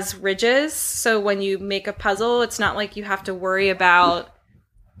 that has ridges. So when you make a puzzle, it's not like you have to worry about,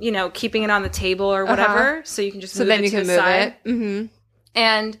 keeping it on the table or whatever. So you can just So move then it you to can the move side. it. Mm-hmm.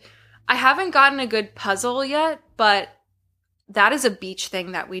 And I haven't gotten a good puzzle yet, but that is a beach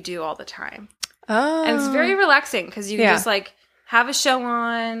thing that we do all the time. Oh. And it's very relaxing because you can Yeah. just like have a show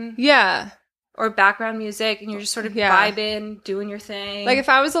on Yeah. or background music and you're just sort of Yeah. vibing, doing your thing. Like, if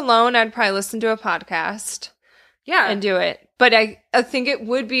I was alone, I'd probably listen to a podcast yeah. and do it. But I think it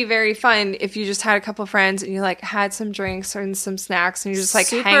would be very fun if you just had a couple friends and you, like, had some drinks and some snacks and you're just, like,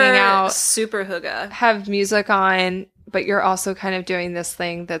 hanging out, Super hooga. have music on, but you're also kind of doing this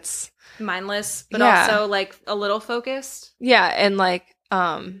thing that's, Mindless, but Yeah. also like a little focused. yeah, and, like,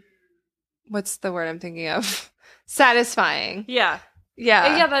 what's the word I'm thinking of? Satisfying. Yeah.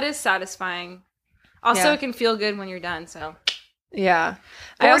 Yeah. Yeah, that is satisfying. Also, Yeah. it can feel good when you're done, so. Yeah.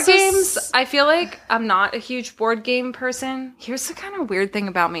 Board games, I feel like I'm not a huge board game person. Here's the kind of weird thing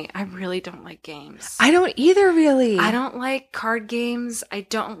about me. I really don't like games. I don't either, really. I don't like card games. I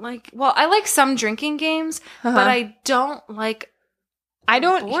like some drinking games, Uh-huh. but I don't like I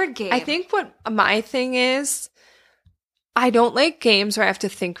don't board game. I think what my thing is, I don't like games where I have to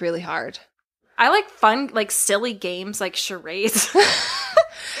think really hard. I like fun, like silly games like charades.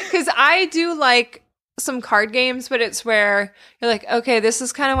 Because I do like some card games, but it's where you're like, okay, this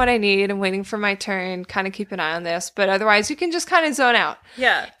is kind of what I need. I'm waiting for my turn, kind of keep an eye on this. But otherwise, you can just kind of zone out.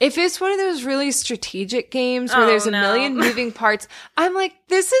 Yeah. If it's one of those really strategic games where Oh, there's a no. million moving parts, I'm like,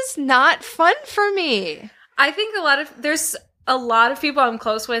 this is not fun for me. I think there's a lot of people I'm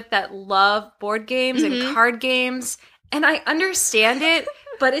close with that love board games Mm-hmm. and card games, and I understand it,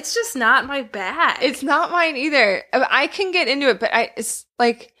 but it's just not my bag. It's not mine either. I can get into it, but it's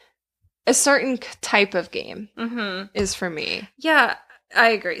like a certain type of game is for me. Yeah, I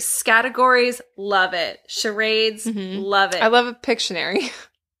agree. Categories, love it. Charades, Mhm. love it. I love a Pictionary.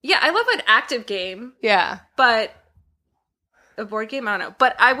 Yeah, I love an active game, Yeah. but a board game, I don't know.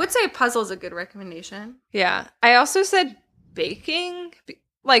 But I would say a puzzle is a good recommendation. Yeah. I also said baking.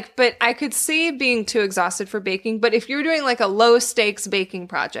 But I could see being too exhausted for baking. But if you're doing like a low stakes baking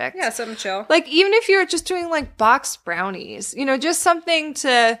project, something chill. like even if you're just doing like boxed brownies, just something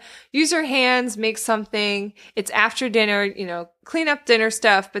to use your hands, make something. It's after dinner, clean up dinner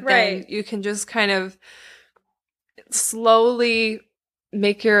stuff, but then Right. you can just kind of slowly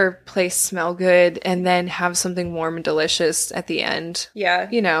make your place smell good and then have something warm and delicious at the end. Yeah.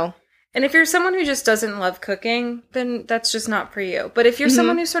 And if you're someone who just doesn't love cooking, then that's just not for you. But if you're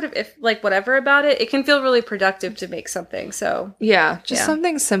someone who's sort of whatever about it, it can feel really productive to make something. So Yeah, just Yeah.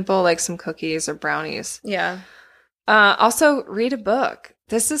 something simple like some cookies or brownies. yeah, Also, read a book.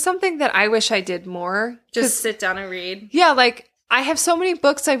 This is something that I wish I did more. just sit down and read. Yeah, like I have so many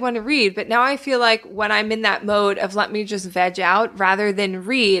books I want to read, but now I feel like when I'm in that mode of let me just veg out rather than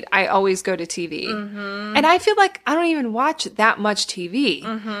read, I always go to TV. Mm-hmm. And I feel like I don't even watch that much TV.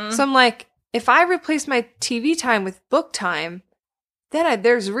 Mm-hmm. So I'm like, if I replace my TV time with book time, then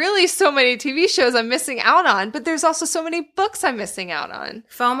there's really so many TV shows I'm missing out on, but there's also so many books I'm missing out on.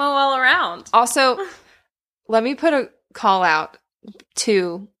 FOMO all around. Also, let me put a call out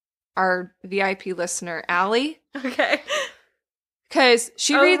to our VIP listener, Allie. Okay. Because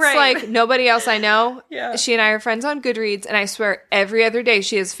she Oh, reads right. like nobody else I know. Yeah. She and I are friends on Goodreads, and I swear every other day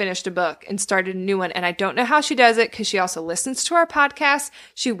she has finished a book and started a new one. And I don't know how she does it because she also listens to our podcast.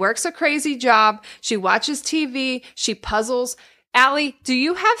 She works a crazy job. She watches TV. She puzzles. Allie, do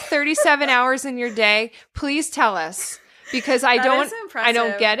you have 37 hours in your day? Please tell us because I That don't is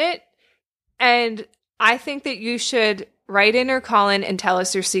impressive. get it. And I think that you should write in or call in and tell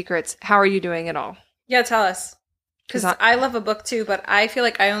us your secrets. How are you doing it all? Yeah, tell us. Because 'Cause I love a book too, but I feel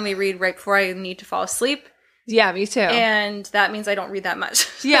like I only read right before I need to fall asleep. Yeah, me too. And that means I don't read that much.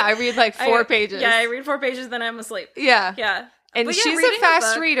 Yeah, I read like 4 pages. Yeah, I read 4 pages, then I'm asleep. Yeah. Yeah. And But yeah, she's reading a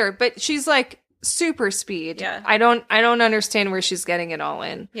fast book- reader, but she's like super speed. Yeah. I don't understand where she's getting it all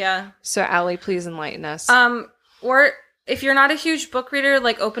in. Yeah. So Allie, please enlighten us. Or if you're not a huge book reader,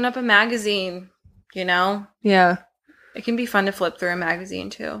 like open up a magazine, you know? Yeah. It can be fun to flip through a magazine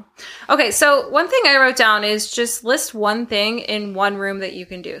too. Okay, so one thing I wrote down is just list one thing in one room that you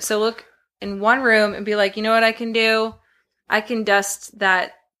can do. So look in one room and be like, you know what I can do? I can dust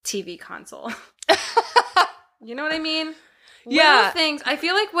that TV console. You know what I mean? Yeah. Little things. I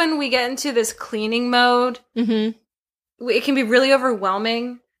feel like when we get into this cleaning mode, Mm-hmm. it can be really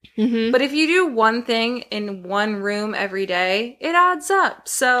overwhelming. Mm-hmm. But if you do one thing in one room every day, it adds up.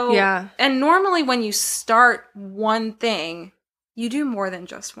 So, Yeah. And normally when you start one thing, you do more than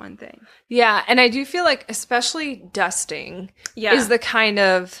just one thing. Yeah. And I do feel like especially dusting Yeah. is the kind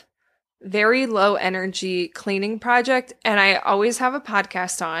of very low energy cleaning project. And I always have a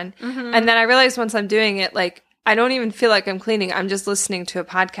podcast on. Mhm. And then I realize once I'm doing it, like, I don't even feel like I'm cleaning. I'm just listening to a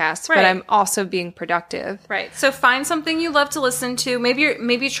podcast, Right. but I'm also being productive. Right. So find something you love to listen to.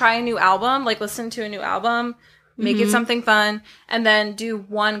 Maybe try a new album, like listen to a new album, make it something fun, and then do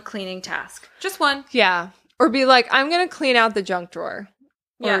one cleaning task. Just one. Yeah. Or be like, I'm going to clean out the junk drawer.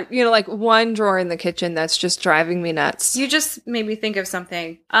 Yeah. Or, you know, like one drawer in the kitchen that's just driving me nuts. You just made me think of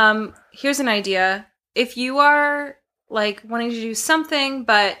something. Here's an idea. If you are like wanting to do something,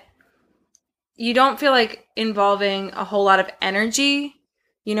 but you don't feel like involving a whole lot of energy,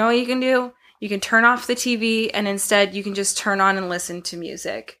 you know what you can do? You can turn off the TV and instead you can just turn on and listen to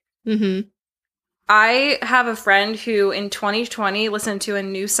music. Mm-hmm. I have a friend who in 2020 listened to a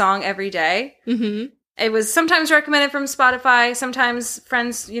new song every day. Mm-hmm. It was sometimes recommended from Spotify, sometimes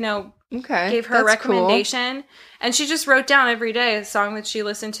friends, you know, Okay. gave her a That's cool. recommendation. And she just wrote down every day a song that she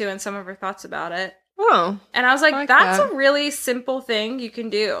listened to and some of her thoughts about it. Oh, And I was like, I like that's that. a really simple thing you can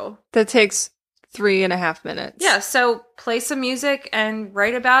do. that takes 3.5 minutes. Yeah, so play some music and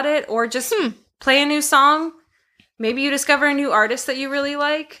write about it, or just Hmm. play a new song. Maybe you discover a new artist that you really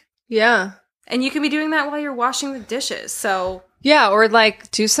like. Yeah. And you can be doing that while you're washing the dishes. So, Yeah. Or like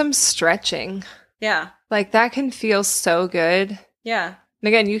do some stretching. yeah. Like that can feel so good. Yeah. And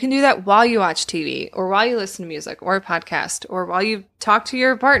again, you can do that while you watch TV or while you listen to music or a podcast or while you talk to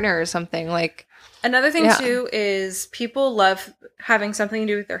your partner or something. Like, Another thing, Yeah. too, is people love having something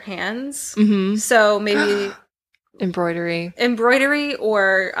to do with their hands. mm-hmm. So maybe embroidery. embroidery,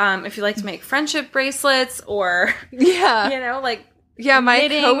 or if you like to make friendship bracelets, or, Yeah. you know, like, Yeah. My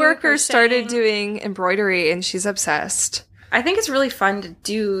knitting, coworker started crocheting. doing embroidery and she's obsessed. I think it's really fun to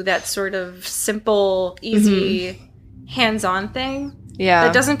do that sort of simple, easy, hands-on thing. Yeah.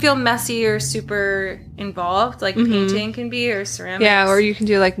 That doesn't feel messy or super involved, like Mhm. painting can be, or ceramics. Yeah. Or you can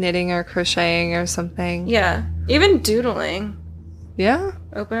do like knitting or crocheting or something. Yeah. Even doodling. Yeah.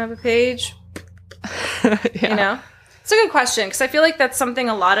 Open up a page, Yeah. you know? It's a good question, because I feel like that's something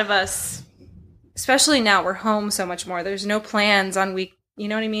a lot of us, especially now, we're home so much more. There's no plans on week, you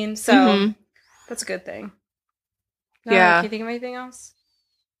know what I mean? So Mhm. that's a good thing. Yeah. Can you think of anything else?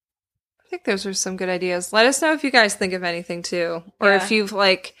 I think those are some good ideas. Let us know if you guys think of anything too, or Yeah. if you've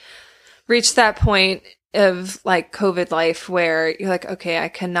like reached that point of like COVID life where you're like, okay, I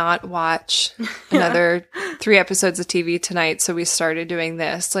cannot watch another 3 episodes of TV tonight, so we started doing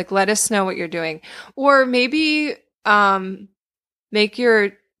this. Like, let us know what you're doing, or maybe make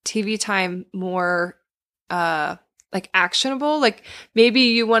your TV time more like actionable. Like maybe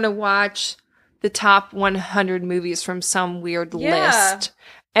you want to watch the top 100 movies from some weird Yeah. list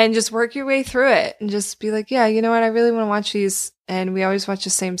and just work your way through it and just be like, yeah, you know what? I really want to watch these. And we always watch the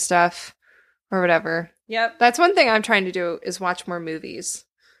same stuff or whatever. Yep. That's one thing I'm trying to do is watch more movies.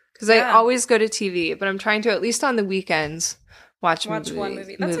 Because I Yeah. always go to TV, but I'm trying to, at least on the weekends, watch One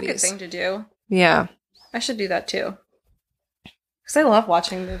movie. That's a good thing to do. Yeah. I should do that too. Because I love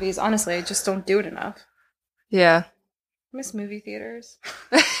watching movies. Honestly, I just don't do it enough. Yeah. I miss movie theaters.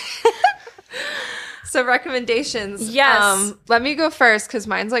 So recommendations. Yes. Let me go first because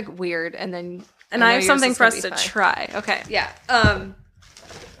mine's like weird, and then And I have something for us to try. Okay. Yeah. I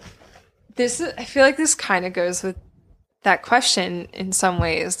feel like this kind of goes with that question in some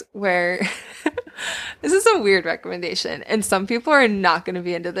ways, where this is a weird recommendation, and some people are not going to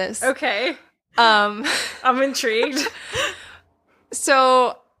be into this. Okay. Um, I'm intrigued.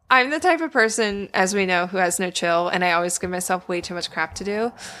 So I'm the type of person, as we know, who has no chill, and I always give myself way too much crap to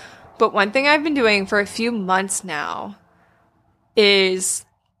do. But one thing I've been doing for a few months now is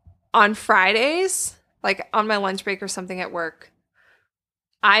on Fridays, like on my lunch break or something at work,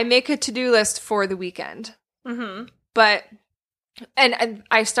 I make a to-do list for the weekend. Mm-hmm. But, and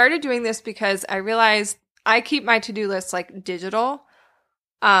I started doing this because I realized I keep my to-do list like digital.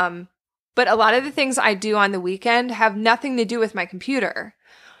 But a lot of the things I do on the weekend have nothing to do with my computer.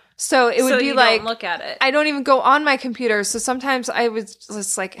 So it would be you like, don't look at it. I don't even go on my computer. So sometimes I would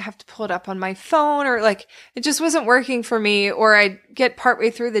just like have to pull it up on my phone, or like it just wasn't working for me. Or I'd get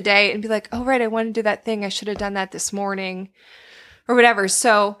partway through the day and be like, oh, right, I want to do that thing. I should have done that this morning or whatever.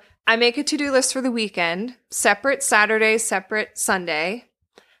 So I make a to-do list for the weekend, separate Saturday, separate Sunday.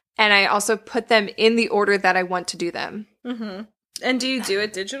 And I also put them in the order that I want to do them. Mm-hmm. And do you do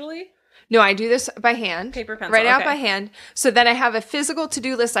it digitally? No, I do this by hand. Paper, pencil. Write out okay. by hand. So then I have a physical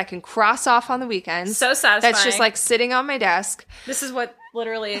to-do list I can cross off on the weekends. So satisfying. That's just like sitting on my desk. This is what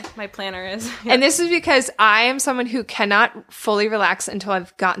literally my planner is. And this is because I am someone who cannot fully relax until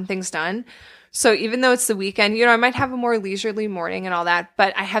I've gotten things done. So even though it's the weekend, I might have a more leisurely morning and all that,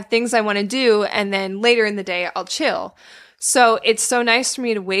 but I have things I want to do, and then later in the day, I'll chill. So it's so nice for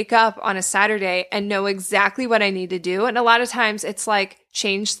me to wake up on a Saturday and know exactly what I need to do. And a lot of times it's like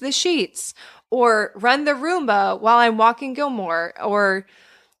change the sheets or run the Roomba while I'm walking Gilmore, or,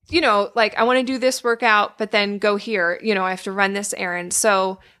 like I want to do this workout, but then go here, I have to run this errand.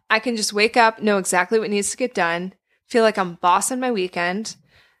 So I can just wake up, know exactly what needs to get done, feel like I'm bossing my weekend.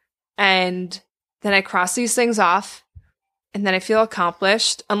 And then I cross these things off, and then I feel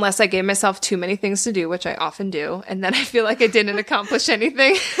accomplished, unless I gave myself too many things to do, which I often do. And then I feel like I didn't accomplish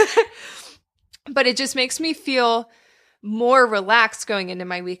anything. But it just makes me feel more relaxed going into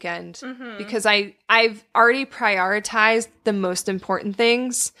my weekend, because I've already prioritized the most important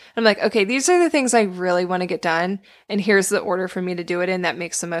things. I'm like, okay, these are the things I really want to get done, and here's the order for me to do it in that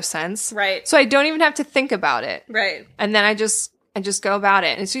makes the most sense. Right. So I don't even have to think about it. Right. And then I just go about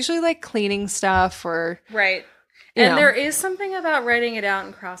it. And it's usually like cleaning stuff or right. And there is something about writing it out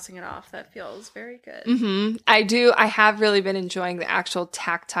and crossing it off that feels very good. Mm-hmm. I do. I have really been enjoying the actual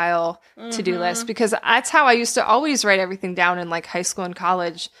tactile to-do list, because that's how I used to always write everything down in like high school and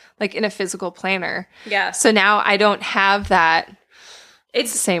college, like in a physical planner. Yeah. So now I don't have that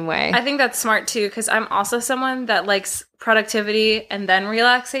it's the same way. I think that's smart too, because I'm also someone that likes productivity and then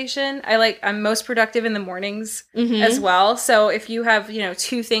relaxation. I'm most productive in the mornings as well. So if you have,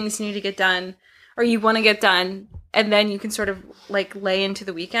 2 things you need to get done or you want to get done, and then you can sort of like lay into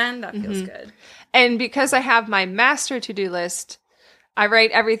the weekend, that feels good. And because I have my master to-do list, I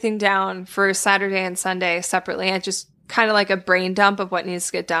write everything down for Saturday and Sunday separately. I just kind of like a brain dump of what needs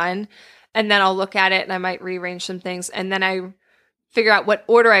to get done. And then I'll look at it and I might rearrange some things. And then I figure out what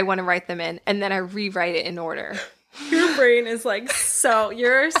order I want to write them in. And then I rewrite it in order. Your brain is like,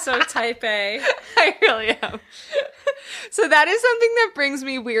 you're so type A. I really am. So that is something that brings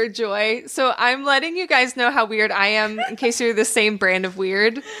me weird joy. So I'm letting you guys know how weird I am, in case you're the same brand of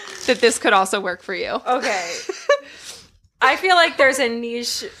weird, that this could also work for you. Okay. I feel like there's a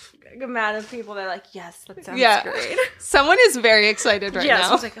niche amount of people that are like, yes, that sounds great. Someone is very excited right now.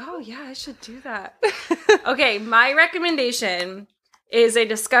 Someone's like, oh yeah, I should do that. Okay, my recommendation is a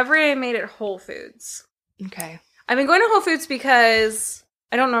discovery I made at Whole Foods. Okay. I've been going to Whole Foods because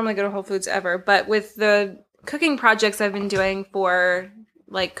I don't normally go to Whole Foods ever, but with the cooking projects I've been doing for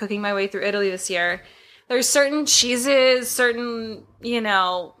like cooking my way through Italy this year, there's certain cheeses, certain,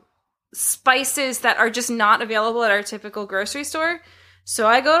 spices that are just not available at our typical grocery store. So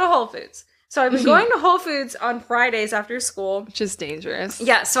I go to Whole Foods. So I've been going to Whole Foods on Fridays after school. Which is dangerous.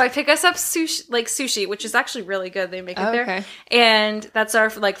 Yeah, so I pick us up sushi, which is actually really good. They make it there. Okay. And that's our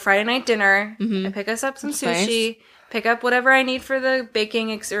Friday night dinner. Mm-hmm. I pick us up some That's sushi, nice. pick up whatever I need for the baking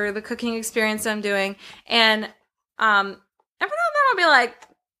or the cooking experience I'm doing. And every now and then I'll be like,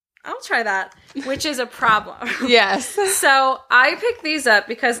 I'll try that, which is a problem. Yes. So I picked these up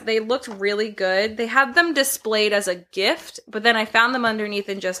because they looked really good. They had them displayed as a gift, but then I found them underneath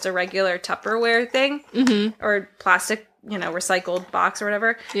in just a regular Tupperware thing or plastic, recycled box or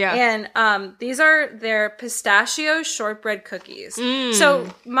whatever. Yeah. And these are their pistachio shortbread cookies. So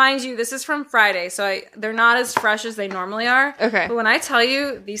mind you, this is from Friday, so they're not as fresh as they normally are. Okay. But when I tell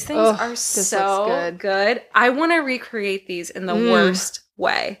you, these things are so good. I want to recreate these in the worst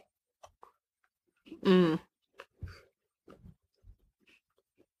way.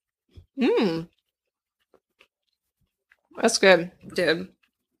 That's good. Dude.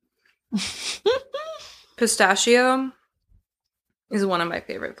 Pistachio is one of my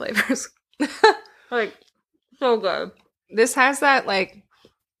favorite flavors. Like, so good. This has that, like,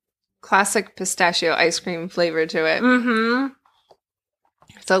 classic pistachio ice cream flavor to it. Mm-hmm.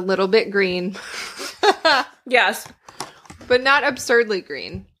 It's a little bit green. Yes. But not absurdly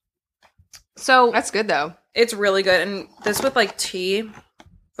green. So That's good, though. it's really good. And this with, like, tea,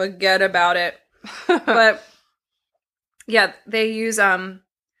 forget about it. But, yeah, they use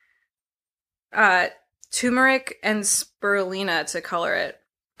turmeric and spirulina to color it.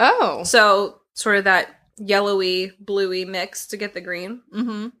 Oh. So sort of that yellowy, bluey mix to get the green.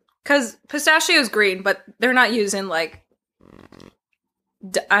 Mm-hmm. Because pistachio is green, but they're not using, like,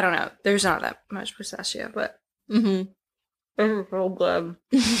 I don't know. There's not that much pistachio, but Mm-hmm. it's so good.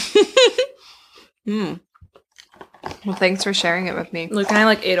 Well, thanks for sharing it with me. Look, I,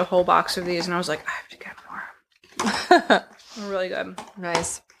 like, ate a whole box of these, and I was like, I have to get more. They're really good.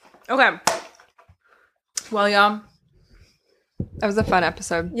 Nice. Okay. Well, y'all. That was a fun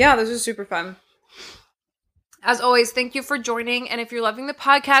episode. Yeah, this was super fun. As always, thank you for joining. And if you're loving the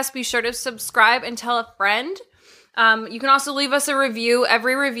podcast, be sure to subscribe and tell a friend. You can also leave us a review.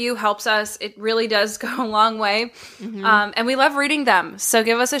 Every review helps us. It really does go a long way. And we love reading them. So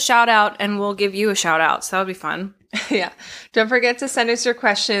give us a shout out and we'll give you a shout out. So that would be fun. Yeah. Don't forget to send us your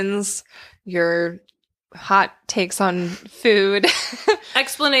questions, your hot takes on food.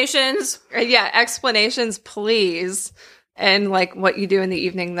 Explanations. Yeah, explanations, please. And like what you do in the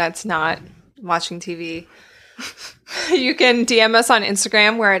evening that's not watching TV. You can DM us on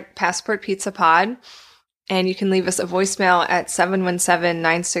Instagram. We're at Passport Pizza Pod. And you can leave us a voicemail at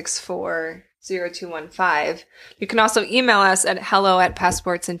 717-964-0215. You can also email us at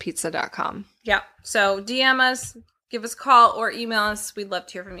hello@passportsandpizza.com. Yeah. So DM us, give us a call, or email us. We'd love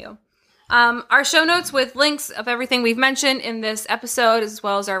to hear from you. Our show notes with links of everything we've mentioned in this episode, as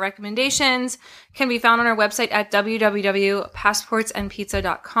well as our recommendations, can be found on our website at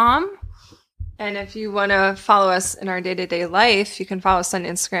www.passportsandpizza.com. And if you want to follow us in our day-to-day life, you can follow us on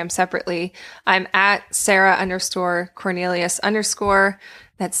Instagram separately. I'm at Sarah_Cornelius_.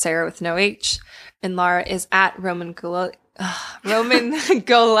 That's Sarah with no H. And Laura is at Roman Golightly.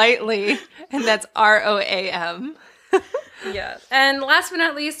 And that's ROAM. Yeah. And last but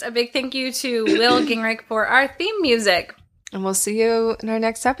not least, a big thank you to Will Gingrich for our theme music. And we'll see you in our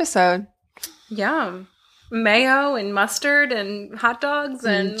next episode. Yeah. Mayo and mustard and hot dogs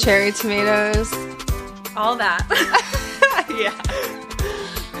and cherry tomatoes. All that. Yeah.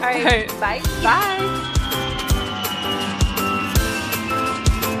 All right. Bye. Bye.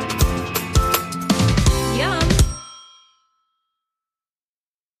 Yum.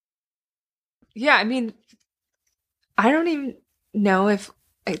 Yeah, I mean, I don't even know if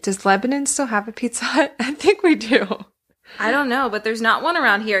does Lebanon still have a Pizza Hut? I think we do. I don't know, but there's not one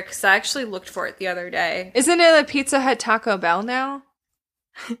around here because I actually looked for it the other day. Isn't it a Pizza Hut Taco Bell now?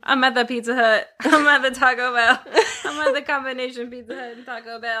 I'm at the Pizza Hut. I'm at the Taco Bell. I'm at the combination Pizza Hut and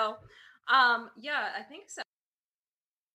Taco Bell. Yeah, I think so.